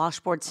giants like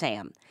Washboard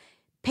Sam,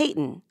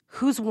 Payton,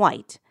 who's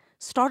white,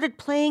 started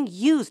playing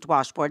used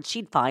washboards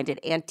she'd find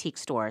at antique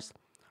stores.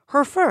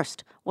 Her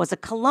first was a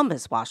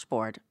Columbus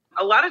washboard.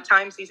 A lot of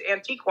times these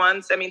antique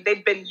ones,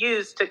 they'd been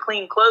used to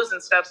clean clothes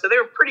and stuff, so they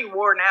were pretty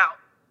worn out.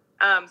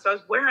 So I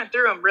was wearing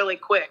through them really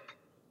quick.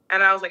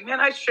 And I was like, man,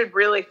 I should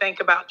really think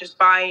about just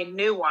buying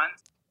new ones.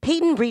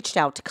 Payton reached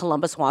out to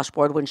Columbus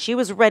Washboard when she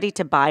was ready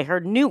to buy her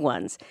new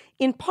ones,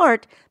 in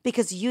part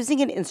because using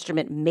an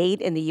instrument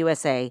made in the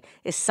USA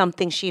is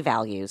something she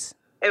values.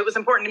 It was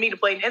important to me to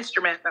play an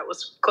instrument that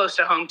was close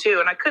to home, too.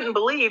 And I couldn't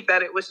believe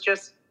that it was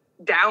just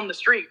down the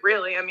street,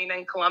 really.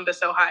 In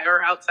Columbus, Ohio,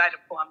 or outside of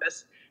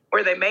Columbus,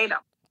 where they made them.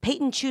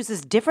 Payton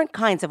chooses different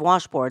kinds of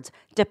washboards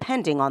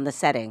depending on the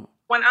setting.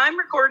 When I'm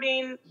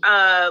recording,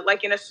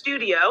 like in a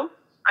studio,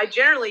 I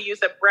generally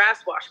use a brass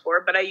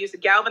washboard, but I use a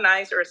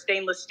galvanized or a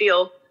stainless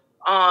steel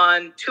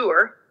on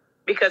tour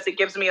because it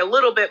gives me a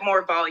little bit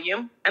more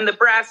volume. And the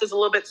brass is a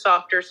little bit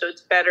softer, so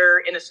it's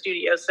better in a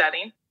studio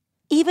setting.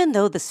 Even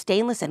though the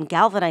stainless and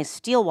galvanized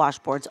steel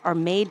washboards are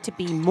made to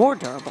be more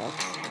durable,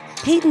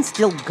 Payton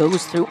still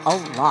goes through a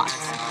lot.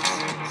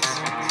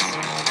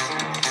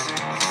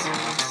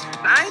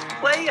 I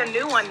play a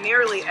new one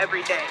nearly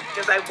every day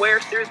because I wear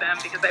through them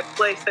because I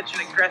play such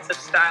an aggressive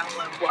style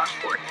of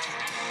washboard.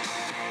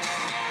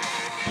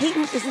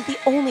 Payton isn't the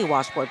only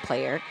washboard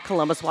player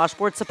Columbus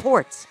Washboard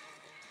supports.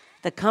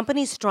 The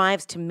company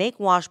strives to make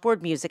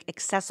washboard music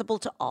accessible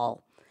to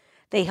all.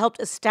 They helped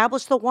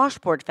establish the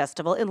Washboard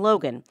Festival in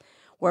Logan,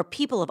 where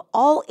people of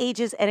all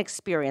ages and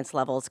experience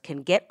levels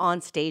can get on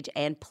stage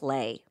and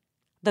play.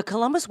 The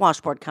Columbus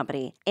Washboard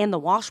Company and the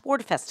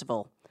Washboard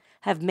Festival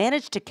have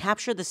managed to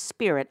capture the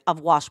spirit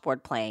of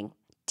washboard playing,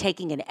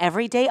 taking an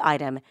everyday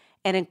item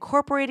and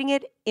incorporating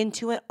it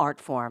into an art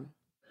form.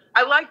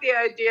 I like the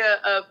idea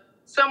of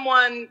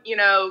someone,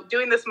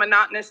 doing this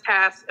monotonous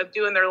task of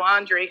doing their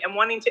laundry and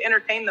wanting to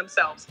entertain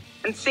themselves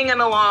and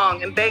singing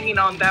along and banging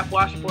on that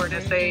washboard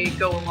as they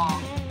go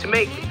along to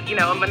make,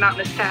 a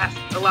monotonous task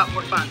a lot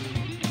more fun.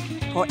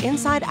 For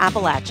Inside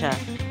Appalachia,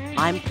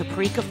 I'm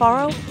Capri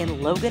Cafaro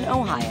in Logan,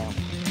 Ohio.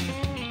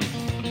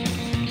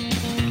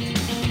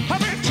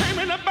 I've been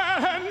dreaming about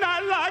a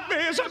night like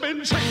this. I've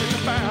been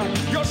dreaming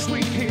about your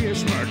sweet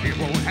kiss, but it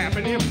won't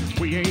happen if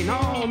we ain't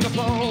on the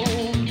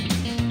phone.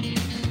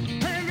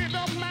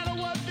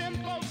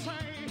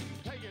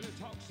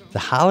 The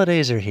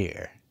holidays are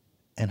here,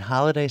 and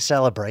holiday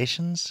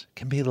celebrations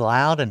can be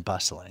loud and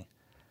bustling.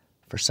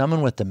 For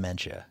someone with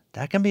dementia,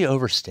 that can be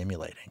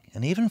overstimulating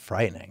and even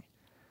frightening.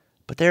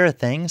 But there are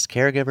things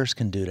caregivers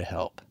can do to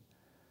help.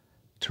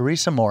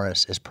 Teresa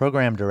Morris is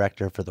Program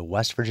Director for the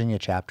West Virginia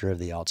chapter of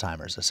the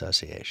Alzheimer's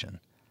Association.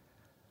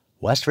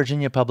 West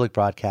Virginia Public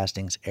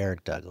Broadcasting's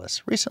Eric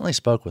Douglas recently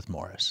spoke with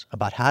Morris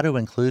about how to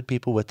include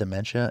people with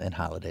dementia in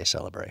holiday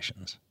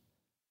celebrations.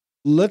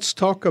 Let's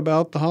talk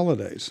about the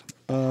holidays.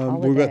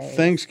 We've got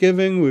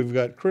Thanksgiving, we've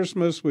got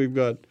Christmas, we've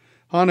got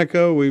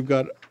Hanukkah, we've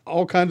got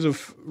all kinds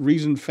of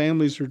reasons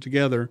families are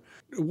together.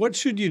 What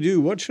should you do?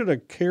 What should a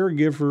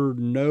caregiver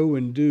know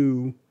and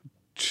do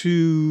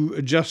to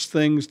adjust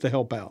things to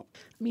help out?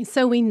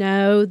 So we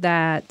know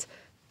that,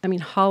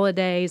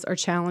 holidays are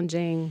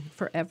challenging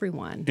for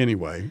everyone.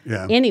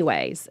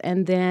 Anyways,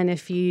 and then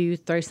if you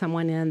throw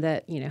someone in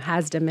that,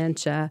 has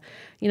dementia,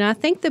 I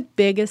think the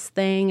biggest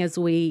thing is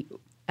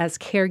as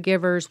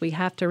caregivers, we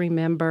have to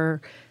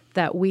remember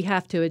that we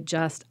have to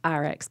adjust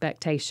our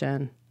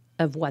expectation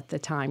of what the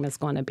time is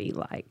going to be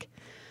like.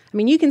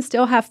 You can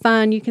still have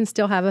fun, you can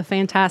still have a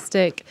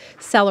fantastic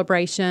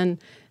celebration,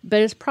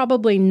 but it's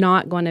probably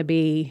not going to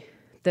be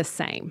the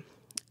same.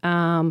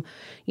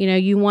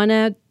 You want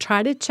to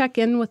try to check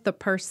in with the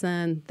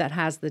person that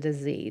has the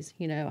disease.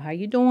 How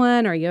you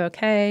doing? Are you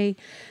okay?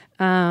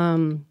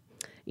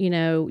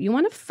 You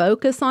want to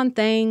focus on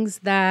things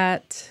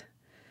that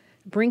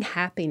bring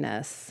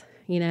happiness,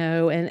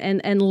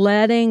 and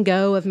letting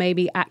go of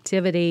maybe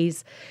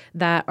activities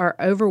that are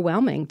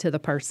overwhelming to the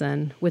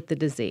person with the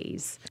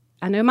disease.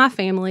 I know my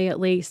family, at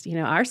least,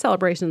 our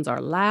celebrations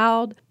are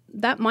loud.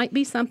 That might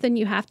be something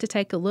you have to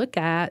take a look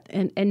at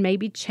and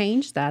maybe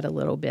change that a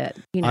little bit.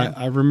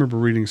 I remember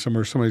reading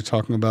somewhere somebody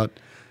talking about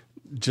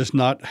just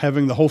not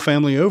having the whole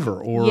family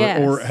over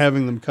or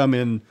having them come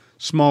in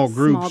small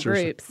groups. Small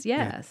groups,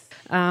 yes.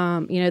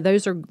 Yeah.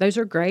 Those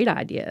are great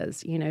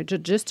ideas,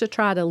 just to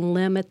try to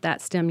limit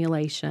that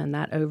stimulation,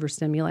 that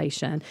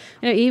overstimulation.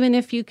 Even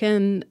if you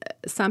can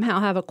somehow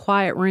have a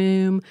quiet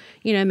room,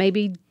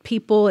 maybe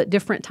people at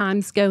different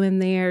times go in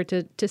there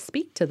to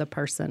speak to the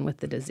person with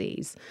the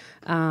disease.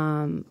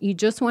 You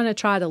just want to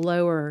try to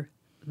lower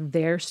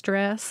their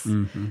stress.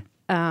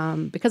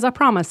 Mm-hmm. Because I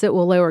promise it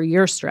will lower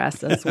your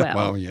stress as well.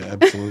 Well, yeah,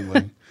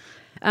 absolutely.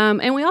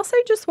 And we also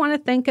just want to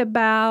think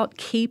about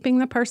keeping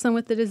the person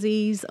with the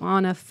disease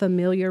on a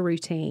familiar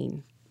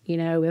routine.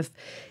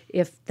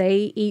 If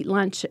they eat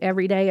lunch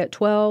every day at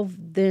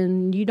 12,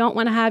 then you don't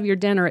want to have your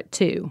dinner at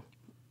 2.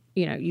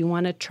 You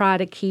want to try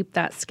to keep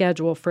that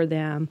schedule for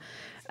them.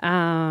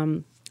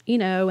 And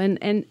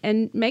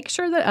make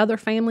sure that other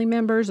family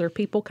members or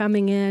people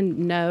coming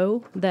in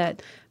know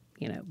that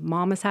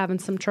mom is having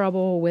some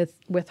trouble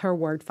with her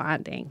word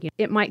finding.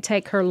 It might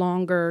take her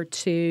longer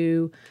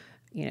to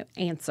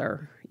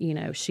answer.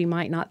 She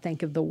might not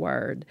think of the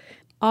word.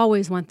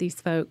 Always want these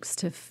folks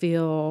to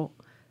feel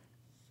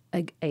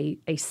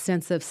a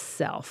sense of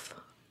self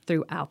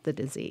throughout the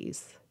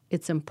disease.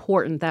 It's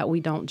important that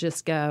we don't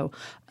just go,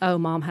 oh,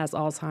 mom has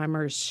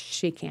Alzheimer's,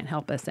 she can't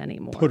help us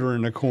anymore. Put her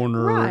in a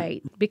corner.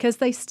 Right, because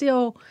they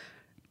still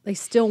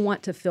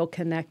want to feel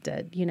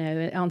connected.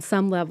 On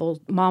some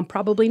level, mom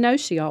probably knows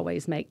she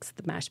always makes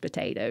the mashed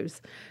potatoes,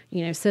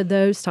 so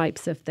those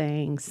types of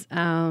things.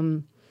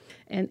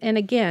 And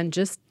again,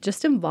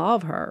 just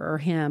involve her or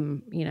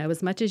him,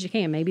 as much as you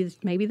can.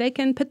 Maybe they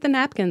can put the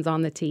napkins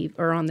on the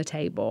or on the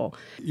table.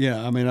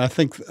 Yeah, I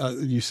think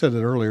you said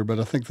it earlier, but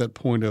I think that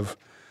point of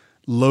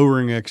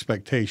lowering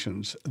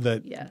expectations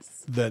that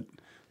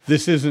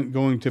this isn't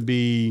going to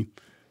be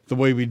the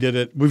way we did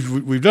it.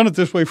 We've done it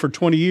this way for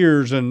 20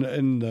 years,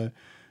 and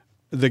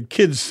the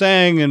kids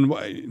sang, and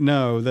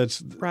no,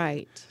 that's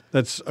right.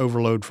 That's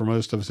overload for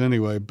most of us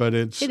anyway. But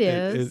it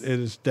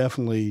is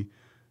definitely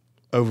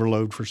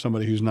overload for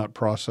somebody who's not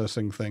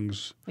processing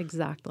things.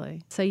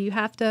 Exactly. So you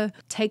have to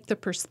take the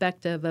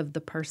perspective of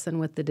the person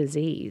with the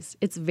disease.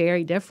 It's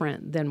very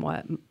different than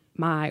what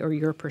my or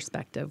your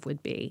perspective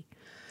would be.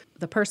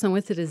 The person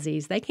with the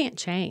disease, they can't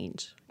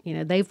change.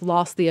 They've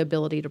lost the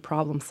ability to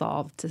problem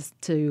solve,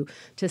 to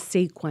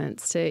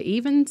sequence, to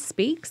even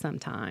speak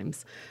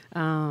sometimes.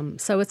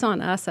 So it's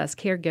on us as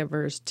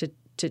caregivers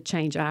to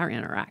change our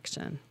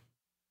interaction.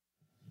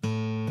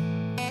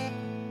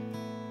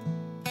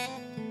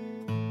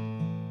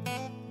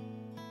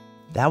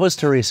 That was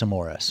Teresa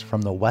Morris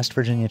from the West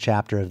Virginia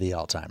chapter of the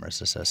Alzheimer's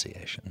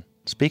Association,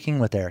 speaking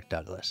with Eric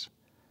Douglas.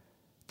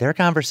 Their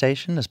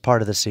conversation is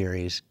part of the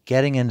series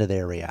Getting Into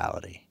Their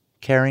Reality,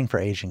 Caring for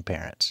Aging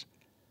Parents.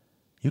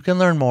 You can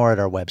learn more at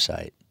our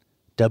website,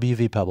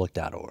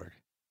 wvpublic.org.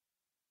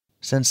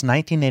 Since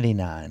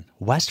 1989,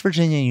 West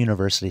Virginia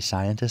University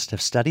scientists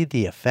have studied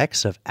the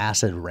effects of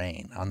acid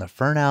rain on the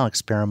Fernald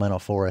Experimental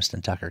Forest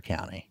in Tucker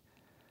County.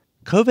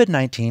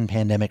 COVID-19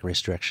 pandemic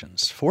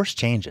restrictions forced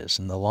changes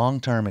in the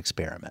long-term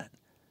experiment,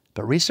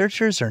 but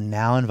researchers are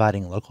now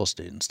inviting local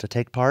students to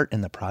take part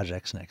in the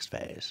project's next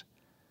phase.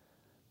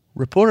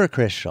 Reporter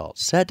Chris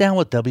Schultz sat down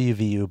with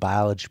WVU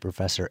biology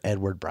professor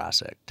Edward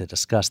Brosick to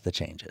discuss the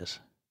changes.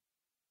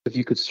 If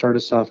you could start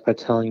us off by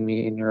telling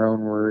me in your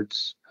own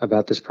words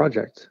about this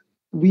project.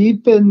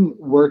 We've been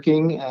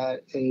working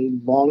at a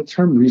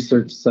long-term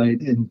research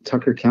site in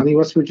Tucker County,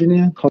 West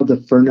Virginia, called the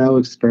Fernald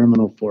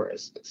Experimental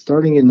Forest.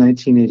 Starting in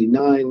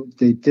 1989,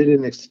 they did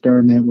an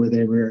experiment where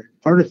they were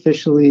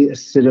artificially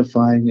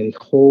acidifying a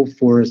whole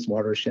forest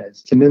watershed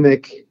to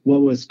mimic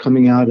what was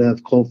coming out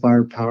of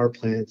coal-fired power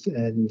plants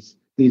and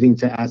leading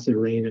to acid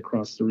rain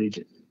across the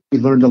region. We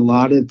learned a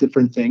lot of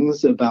different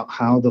things about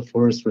how the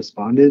forest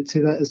responded to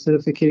that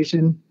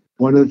acidification.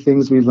 One of the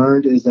things we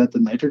learned is that the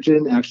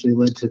nitrogen actually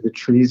led to the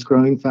trees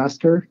growing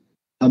faster.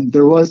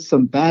 There was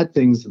some bad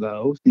things,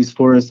 though. These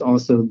forests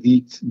also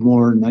leaked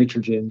more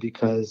nitrogen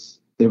because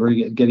they were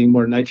getting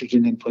more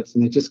nitrogen inputs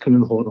and they just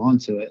couldn't hold on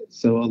to it.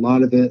 So a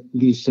lot of it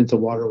leached into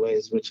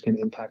waterways, which can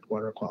impact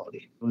water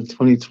quality. In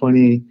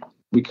 2020,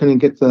 we couldn't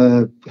get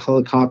the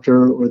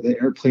helicopter or the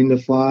airplane to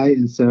fly.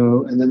 And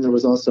then there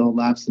was also a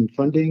lapse in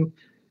funding.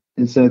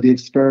 And so the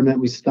experiment,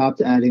 we stopped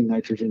adding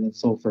nitrogen and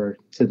sulfur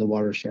to the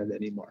watershed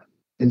anymore.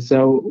 And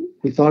so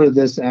we thought of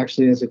this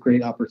actually as a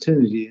great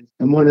opportunity.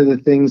 And one of the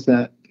things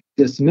that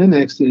this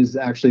mimics is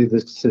actually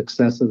the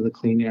success of the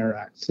Clean Air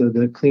Act. So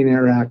the Clean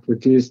Air Act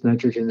reduced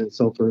nitrogen and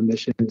sulfur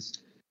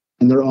emissions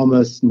and they're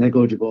almost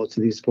negligible to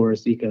these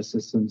forest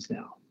ecosystems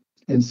now.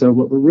 And so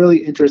what we're really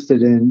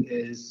interested in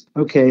is,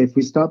 okay, if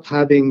we stop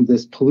having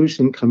this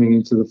pollution coming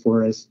into the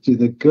forest, do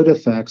the good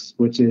effects,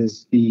 which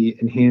is the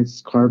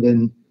enhanced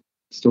carbon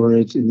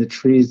storage in the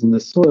trees and the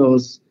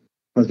soils,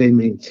 are they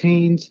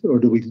maintained or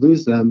do we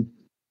lose them?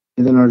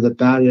 And then are the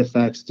bad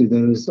effects, do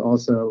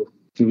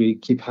we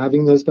keep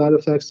having those bad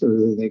effects or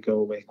do they go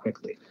away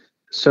quickly?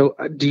 So,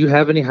 do you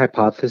have any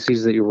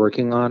hypotheses that you're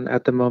working on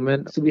at the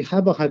moment? So we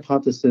have a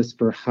hypothesis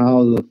for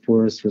how the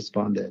forest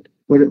responded.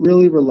 What it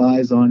really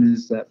relies on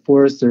is that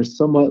forests are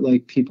somewhat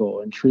like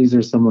people and trees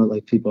are somewhat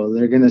like people.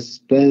 They're going to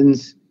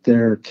spend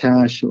their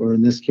cash, or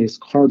in this case,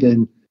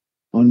 carbon,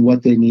 on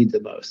what they need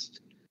the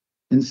most.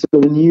 And so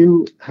when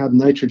you have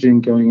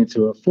nitrogen going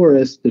into a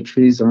forest, the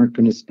trees aren't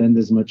going to spend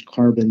as much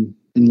carbon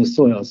in the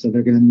soil. So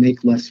they're going to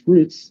make less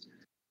roots.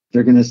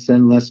 They're going to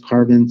send less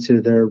carbon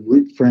to their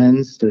root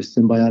friends. There's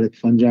symbiotic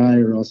fungi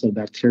or also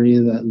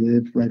bacteria that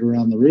live right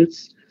around the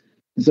roots.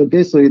 And so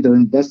basically, they're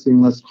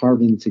investing less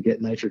carbon to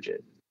get nitrogen.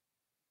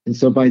 And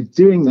so by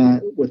doing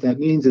that, what that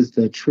means is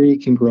the tree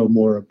can grow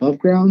more above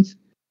ground.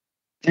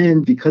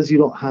 And because you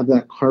don't have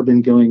that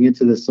carbon going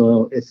into the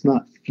soil, it's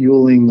not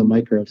fueling the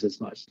microbes as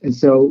much. And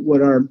so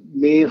what our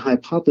main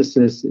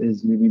hypothesis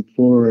is moving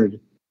forward,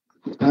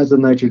 as the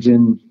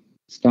nitrogen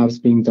stops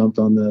being dumped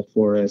on the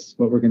forest,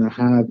 what we're going to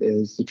have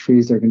is the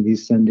trees are going to be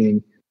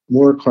sending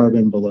more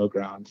carbon below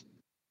ground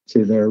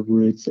to their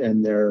roots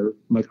and their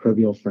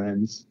microbial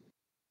friends.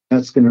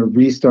 That's going to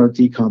restart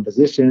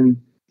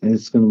decomposition, and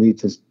it's going to lead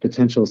to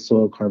potential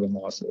soil carbon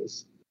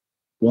losses.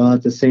 While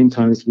at the same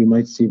time, we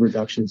might see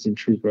reductions in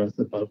tree growth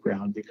above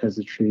ground because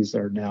the trees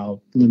are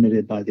now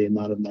limited by the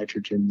amount of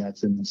nitrogen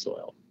that's in the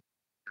soil.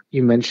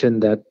 You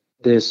mentioned that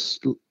this,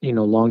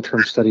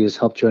 long-term study has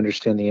helped you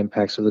understand the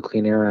impacts of the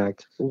Clean Air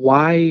Act.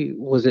 Why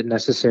was it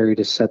necessary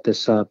to set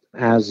this up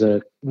as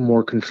a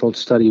more controlled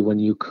study when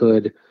you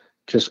could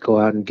just go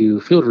out and do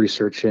field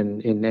research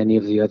in any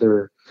of the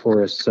other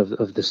forests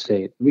of the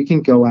state? We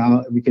can go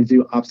out and we can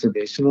do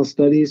observational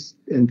studies,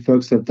 and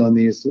folks have done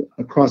these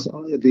across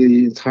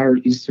the entire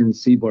eastern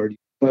seaboard.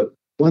 But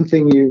one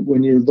thing,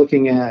 when you're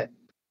looking at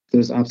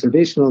those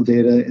observational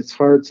data, it's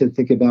hard to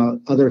think about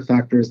other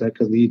factors that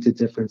could lead to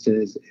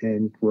differences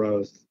in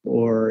growth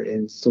or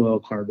in soil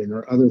carbon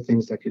or other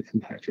things that could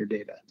impact your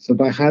data. So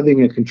by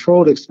having a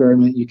controlled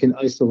experiment, you can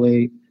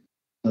isolate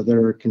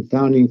other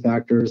confounding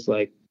factors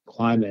like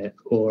climate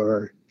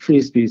or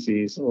tree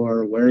species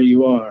or where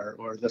you are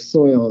or the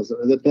soils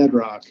or the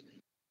bedrock.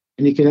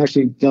 And you can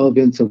actually delve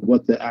into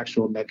what the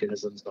actual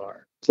mechanisms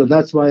are. So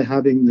that's why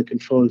having the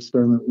controlled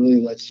experiment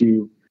really lets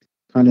you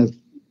kind of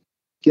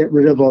get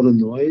rid of all the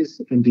noise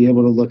and be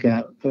able to look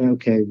at,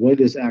 okay, what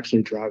is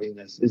actually driving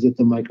this? Is it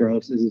the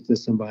microbes? Is it the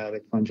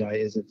symbiotic fungi?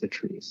 Is it the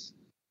trees?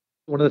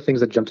 One of the things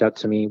that jumped out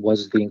to me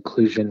was the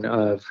inclusion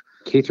of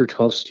K through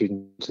 12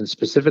 students and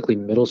specifically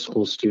middle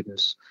school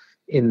students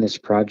in this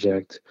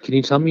project. Can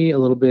you tell me a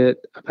little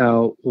bit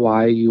about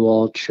why you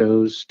all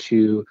chose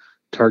to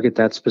target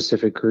that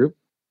specific group?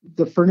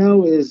 The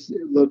Furneaux is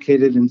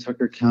located in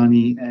Tucker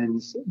County,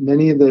 and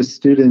many of those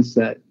students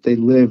they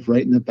live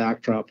right in the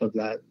backdrop of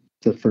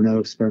the Furneaux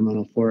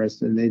experimental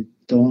forest, and they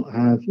don't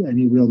have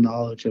any real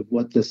knowledge of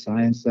what the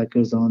science that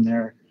goes on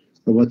there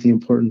or what the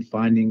important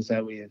findings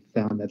that we have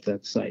found at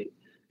that site.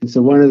 And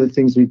so one of the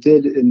things we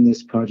did in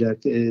this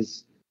project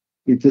is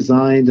we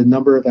designed a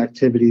number of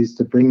activities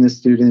to bring the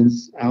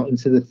students out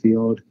into the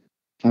field,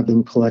 have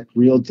them collect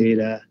real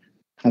data,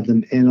 have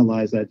them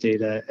analyze that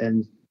data,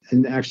 and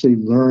actually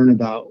learn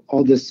about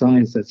all this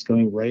science that's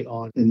going right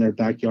on in their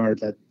backyard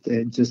that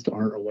they just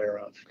aren't aware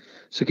of.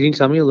 So can you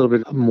tell me a little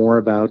bit more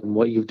about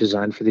what you've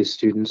designed for these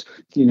students?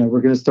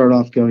 We're going to start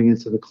off going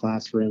into the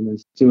classroom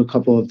and do a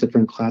couple of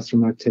different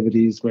classroom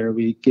activities where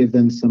we give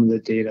them some of the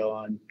data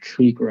on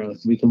tree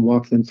growth. We can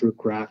walk them through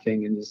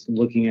graphing and just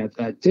looking at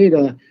that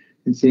data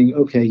and seeing,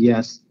 okay,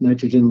 yes,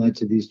 nitrogen led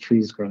to these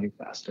trees growing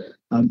faster.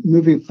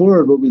 Moving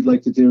forward, what we'd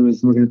like to do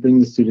is we're going to bring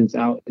the students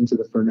out into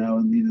the Furneaux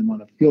and lead them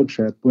on a field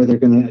trip where they're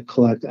going to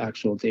collect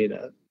actual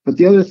data. But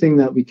the other thing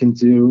that we can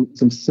do,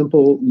 some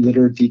simple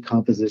litter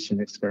decomposition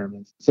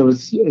experiments. So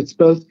it's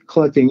both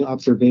collecting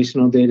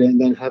observational data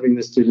and then having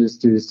the students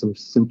do some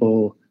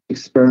simple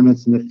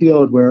experiments in the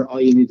field where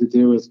all you need to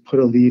do is put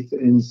a leaf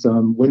in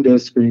some window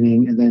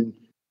screening and then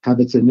have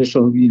its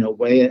initial,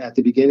 weigh it at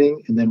the beginning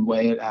and then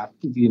weigh it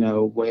after,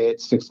 weigh it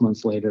 6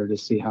 months later to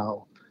see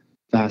how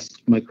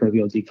fast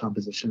microbial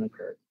decomposition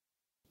occurred.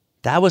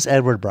 That was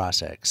Edward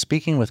Brasek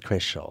speaking with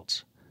Chris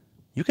Schultz.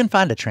 You can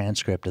find a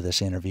transcript of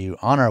this interview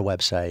on our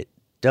website,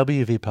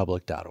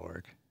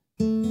 wvpublic.org.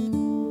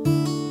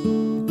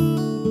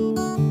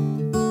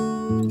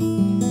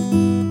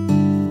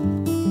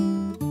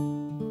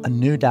 A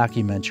new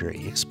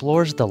documentary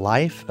explores the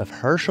life of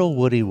Herschel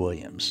Woody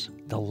Williams,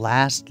 the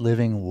last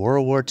living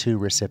World War II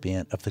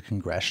recipient of the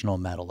Congressional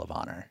Medal of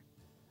Honor.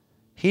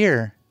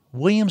 Here,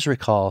 Williams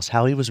recalls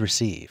how he was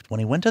received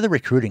when he went to the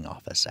recruiting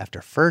office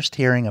after first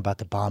hearing about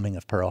the bombing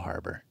of Pearl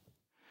Harbor.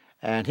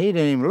 And he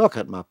didn't even look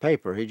at my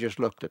paper, he just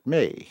looked at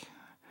me.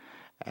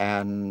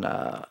 And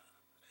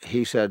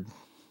he said,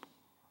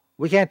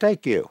 "We can't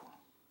take you."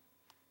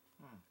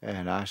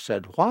 And I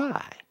said,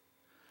 "Why?"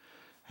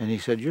 And he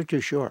said, "You're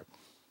too short."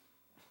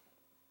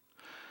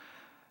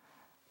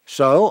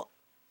 So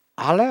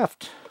I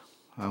left.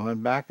 I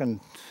went back, and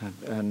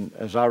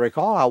as I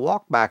recall, I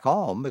walked back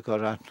home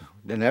because I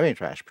didn't have any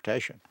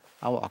transportation.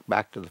 I walked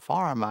back to the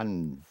farm,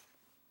 and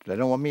they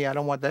don't want me, I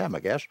don't want them, I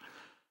guess.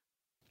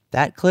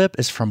 That clip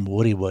is from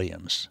Woody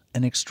Williams,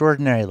 An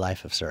Extraordinary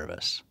Life of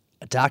Service,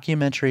 a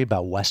documentary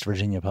about West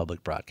Virginia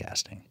public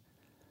broadcasting.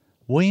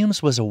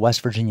 Williams was a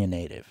West Virginia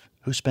native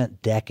who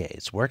spent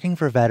decades working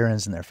for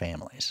veterans and their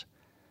families.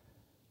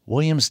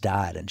 Williams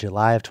died in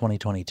July of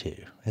 2022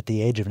 at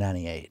the age of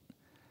 98.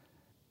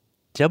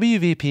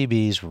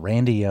 WVPB's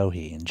Randy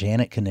Yohe and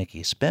Janet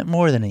Kanicki spent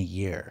more than a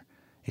year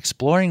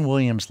exploring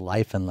Williams'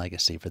 life and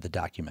legacy for the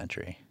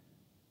documentary.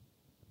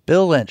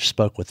 Bill Lynch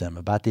spoke with them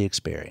about the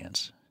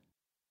experience.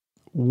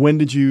 When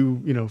did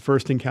you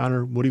first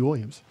encounter Woody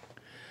Williams?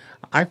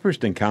 I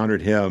first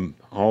encountered him,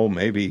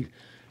 maybe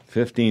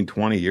 15,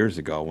 20 years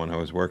ago when I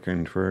was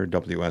working for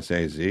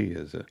WSAZ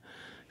as a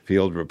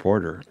field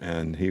reporter,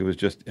 and he was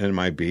just in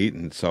my beat.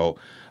 And so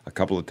a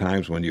couple of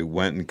times when you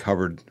went and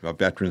covered a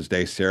Veterans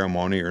Day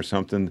ceremony or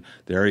something,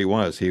 there he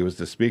was. He was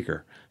the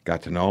speaker.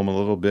 Got to know him a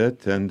little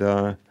bit, and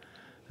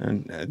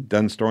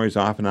done stories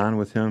off and on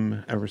with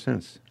him ever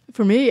since.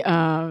 For me,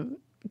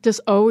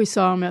 just always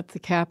saw him at the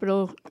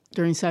Capitol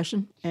during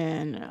session,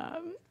 and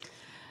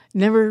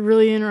never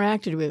really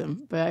interacted with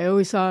him. But I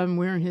always saw him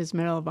wearing his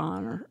Medal of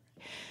Honor.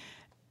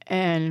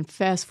 And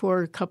fast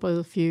forward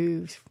a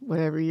few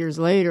years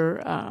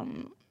later,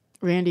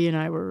 Randy and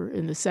I were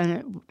in the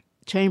Senate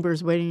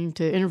chambers waiting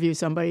to interview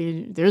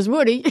somebody. There's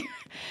Woody.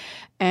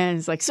 And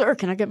it's like, "Sir,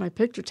 can I get my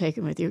picture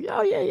taken with you?"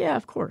 "Oh, yeah,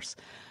 of course."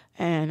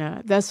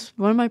 And that's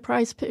one of my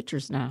prized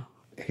pictures now.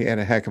 He had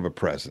a heck of a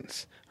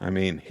presence. I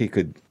mean, he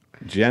could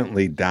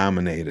gently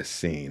dominate a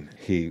scene.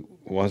 He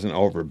wasn't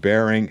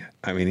overbearing.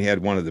 I mean, he had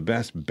one of the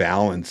best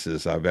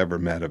balances I've ever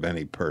met of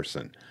any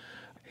person.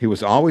 He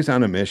was always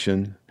on a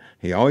mission.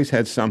 He always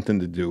had something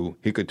to do.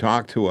 He could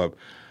talk to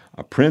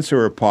a prince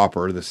or a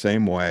pauper the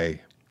same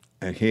way,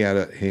 and he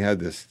had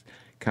this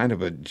kind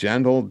of a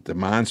gentle,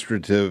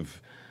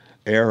 demonstrative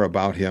air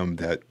about him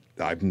that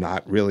I've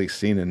not really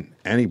seen in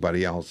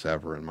anybody else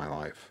ever in my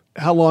life.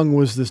 How long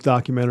was this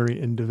documentary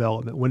in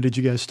development? When did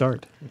you guys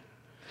start?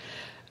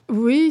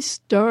 We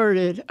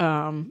started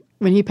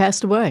when he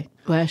passed away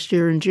last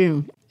year in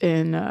June.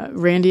 And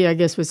Randy, I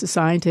guess, was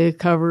assigned to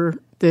cover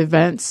the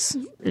events.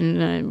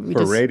 And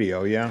for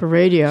radio, yeah. For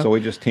radio. So we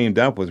just teamed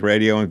up with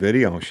radio and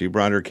video. She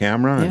brought her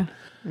camera. Yeah,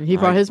 and he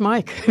brought his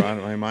mic.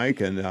 Brought my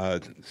mic, and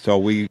so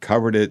we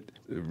covered it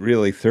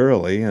really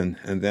thoroughly. And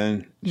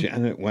then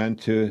Janet went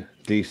to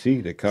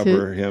D.C. to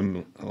cover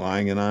him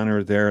lying in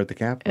honor there at the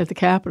Capitol. At the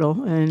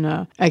Capitol.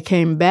 And I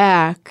came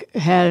back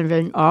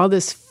having all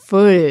this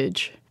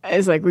footage. I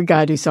was like, we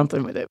got to do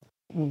something with it.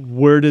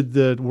 Where did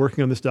the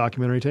working on this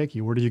documentary take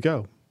you? Where did you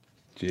go?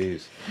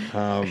 Jeez.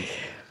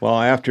 Well,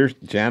 after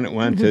Janet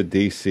went to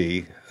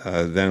D.C.,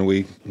 then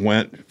we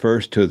went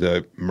first to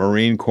the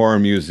Marine Corps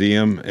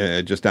Museum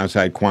just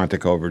outside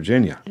Quantico,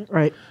 Virginia.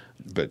 Right.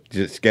 But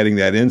just getting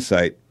that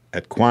insight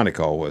at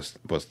Quantico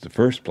was the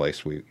first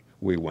place we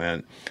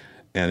went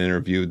and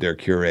interviewed their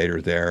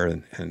curator there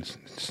and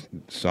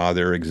saw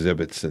their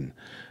exhibits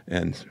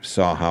and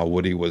saw how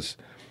Woody was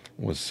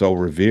so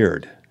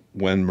revered.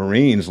 When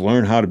Marines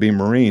learn how to be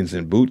Marines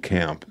in boot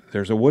camp,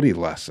 there's a Woody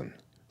lesson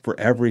for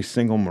every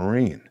single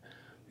Marine.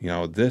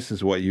 This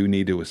is what you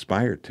need to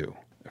aspire to.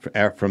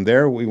 From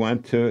there, we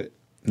went to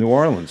New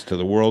Orleans, to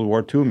the World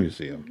War II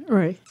Museum.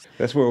 Right.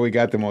 That's where we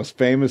got the most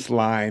famous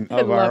line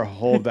of our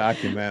whole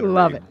documentary.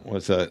 Love it.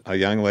 Was a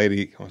young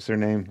lady, what's her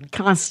name?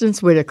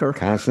 Constance Whitaker.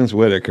 Constance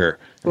Whitaker.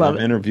 Love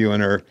I'm it.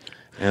 interviewing her,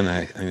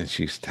 and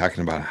she's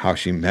talking about how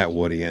she met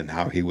Woody and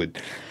how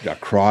a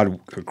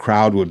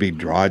crowd would be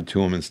drawn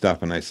to him and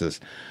stuff. And I says,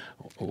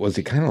 was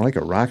he kind of like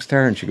a rock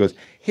star? And she goes,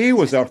 he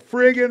was a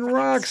friggin'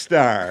 rock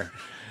star.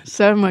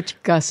 So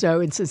much gusto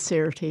and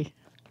sincerity.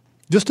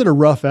 Just at a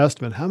rough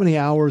estimate, how many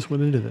hours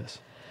went into this?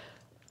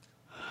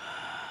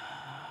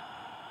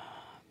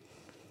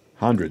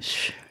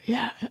 Hundreds.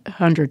 Yeah,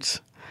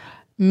 hundreds.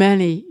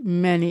 Many,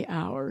 many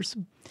hours.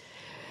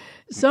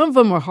 Some of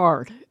them were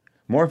hard.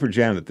 More for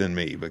Janet than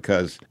me,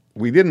 because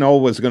we didn't know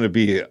it was going to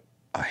be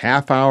a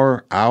half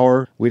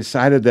hour. We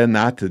decided then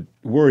not to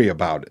worry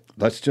about it.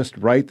 Let's just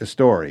write the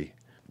story.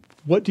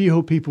 What do you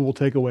hope people will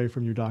take away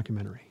from your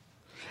documentary?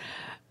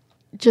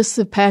 Just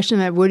the passion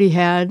that Woody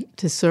had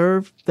to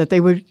serve, that they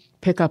would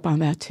pick up on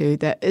that too,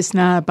 that it's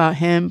not about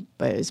him,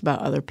 but it's about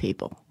other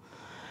people.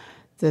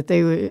 That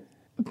they would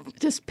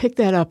just pick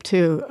that up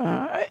too.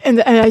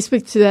 And I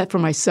speak to that for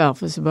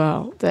myself as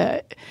well,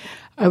 that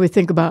I would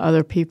think about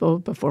other people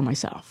before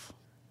myself.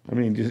 I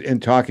mean, just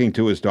in talking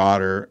to his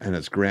daughter and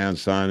his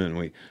grandson, and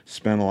we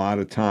spent a lot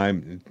of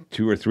time,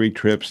 2 or 3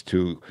 trips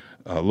to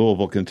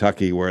Louisville,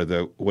 Kentucky, where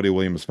the Woody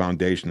Williams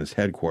Foundation is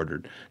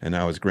headquartered, and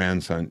now his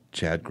grandson,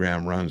 Chad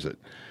Graham, runs it.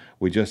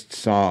 We just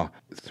saw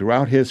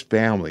throughout his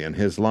family and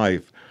his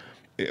life,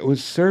 it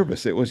was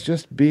service. It was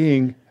just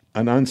being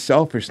an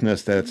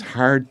unselfishness that's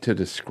hard to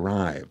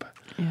describe.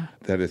 Yeah.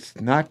 That it's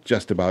not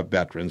just about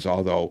veterans,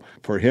 although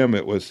for him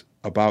it was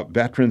about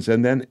veterans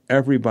and then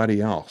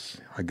everybody else.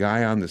 A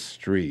guy on the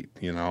street,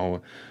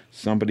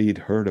 somebody he'd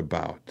heard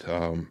about,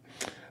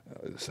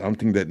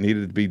 something that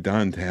needed to be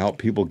done to help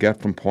people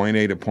get from point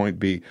A to point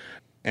B.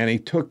 And he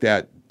took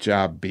that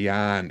job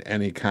beyond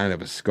any kind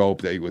of a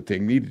scope that you would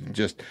think. He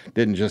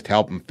didn't just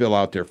help them fill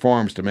out their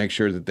forms to make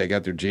sure that they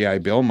got their GI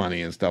Bill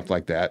money and stuff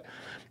like that.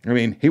 I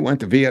mean, he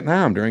went to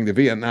Vietnam during the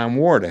Vietnam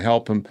War to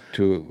help him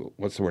to,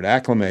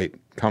 acclimate,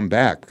 come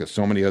back, because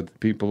so many other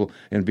people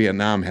in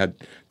Vietnam had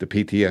the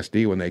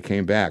PTSD when they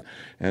came back.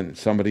 And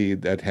somebody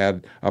that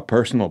had a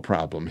personal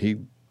problem,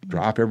 he'd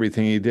drop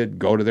everything he did,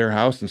 go to their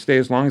house and stay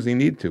as long as he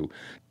needed to.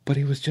 But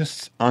he was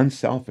just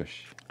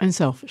unselfish.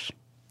 Unselfish,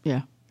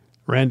 yeah.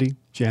 Randy,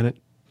 Janet,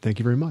 thank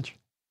you very much.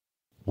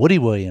 Woody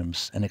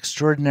Williams, An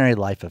Extraordinary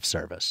Life of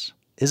Service,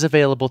 is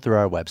available through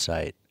our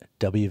website,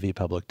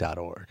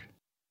 wvpublic.org.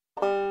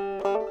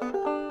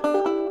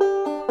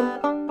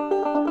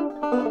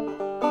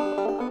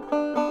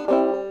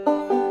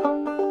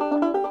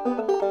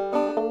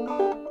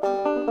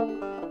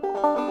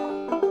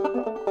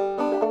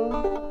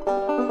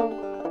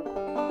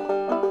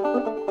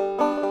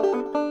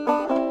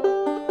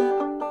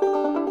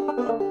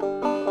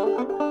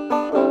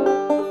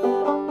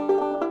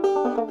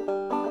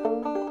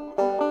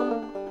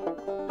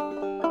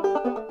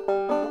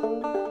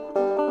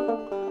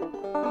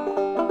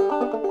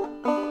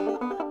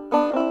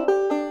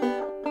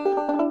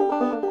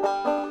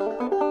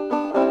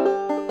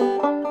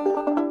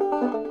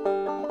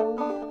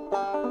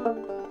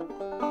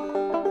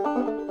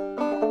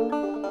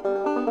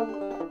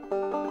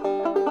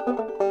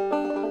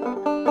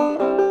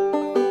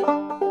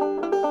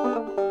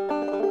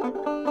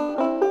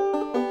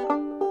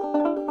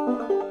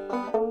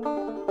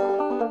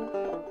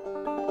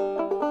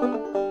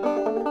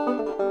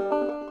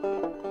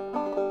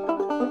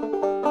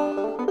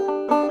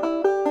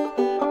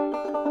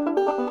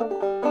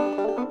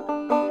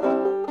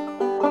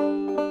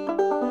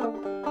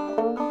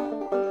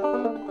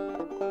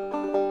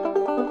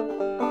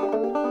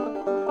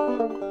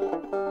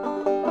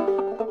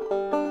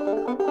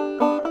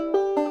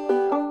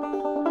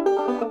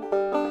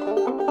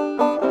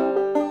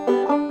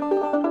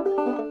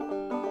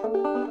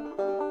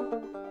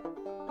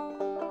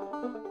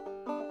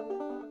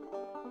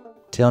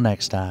 Till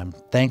next time,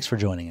 thanks for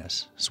joining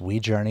us as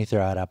we journey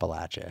throughout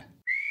Appalachia.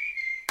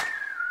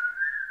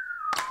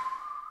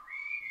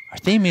 Our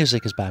theme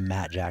music is by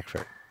Matt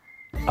Jackford.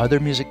 Other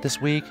music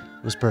this week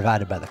was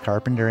provided by the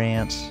Carpenter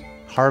Ants,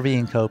 Harvey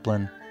and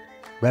Copeland,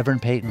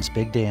 Reverend Peyton's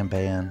Big Damn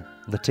Band,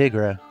 La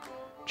Tigra,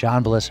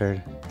 John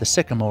Blissard, The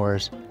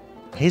Sycamores,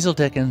 Hazel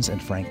Dickens,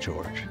 and Frank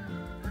George.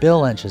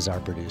 Bill Lynch is our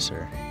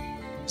producer.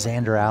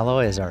 Xander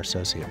Alloy is our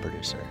associate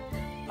producer.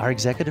 Our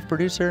executive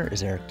producer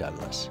is Eric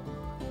Douglas.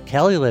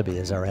 Kelly Libby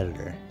is our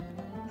editor.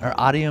 Our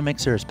audio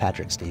mixer is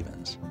Patrick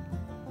Stevens.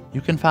 You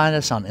can find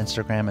us on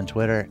Instagram and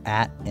Twitter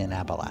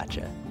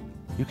 @InAppalachia.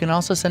 You can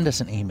also send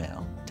us an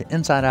email to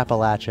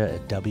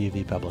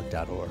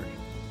insideappalachia@wvpublic.org.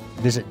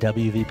 Visit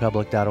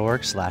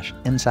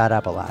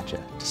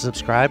wvpublic.org/InsideAppalachia to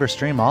subscribe or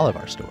stream all of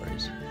our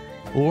stories.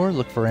 Or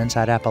look for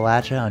Inside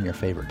Appalachia on your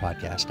favorite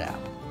podcast app.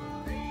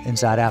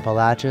 Inside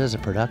Appalachia is a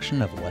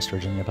production of West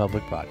Virginia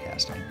Public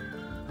Broadcasting.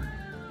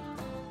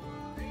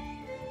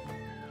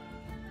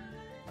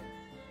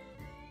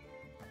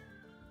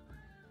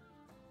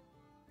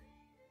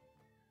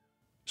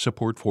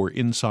 Support for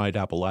Inside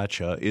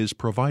Appalachia is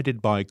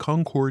provided by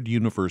Concord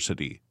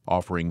University,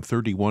 offering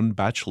 31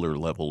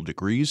 bachelor-level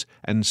degrees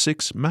and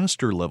 6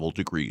 master-level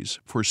degrees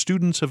for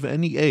students of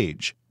any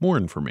age. More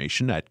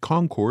information at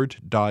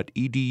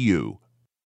concord.edu.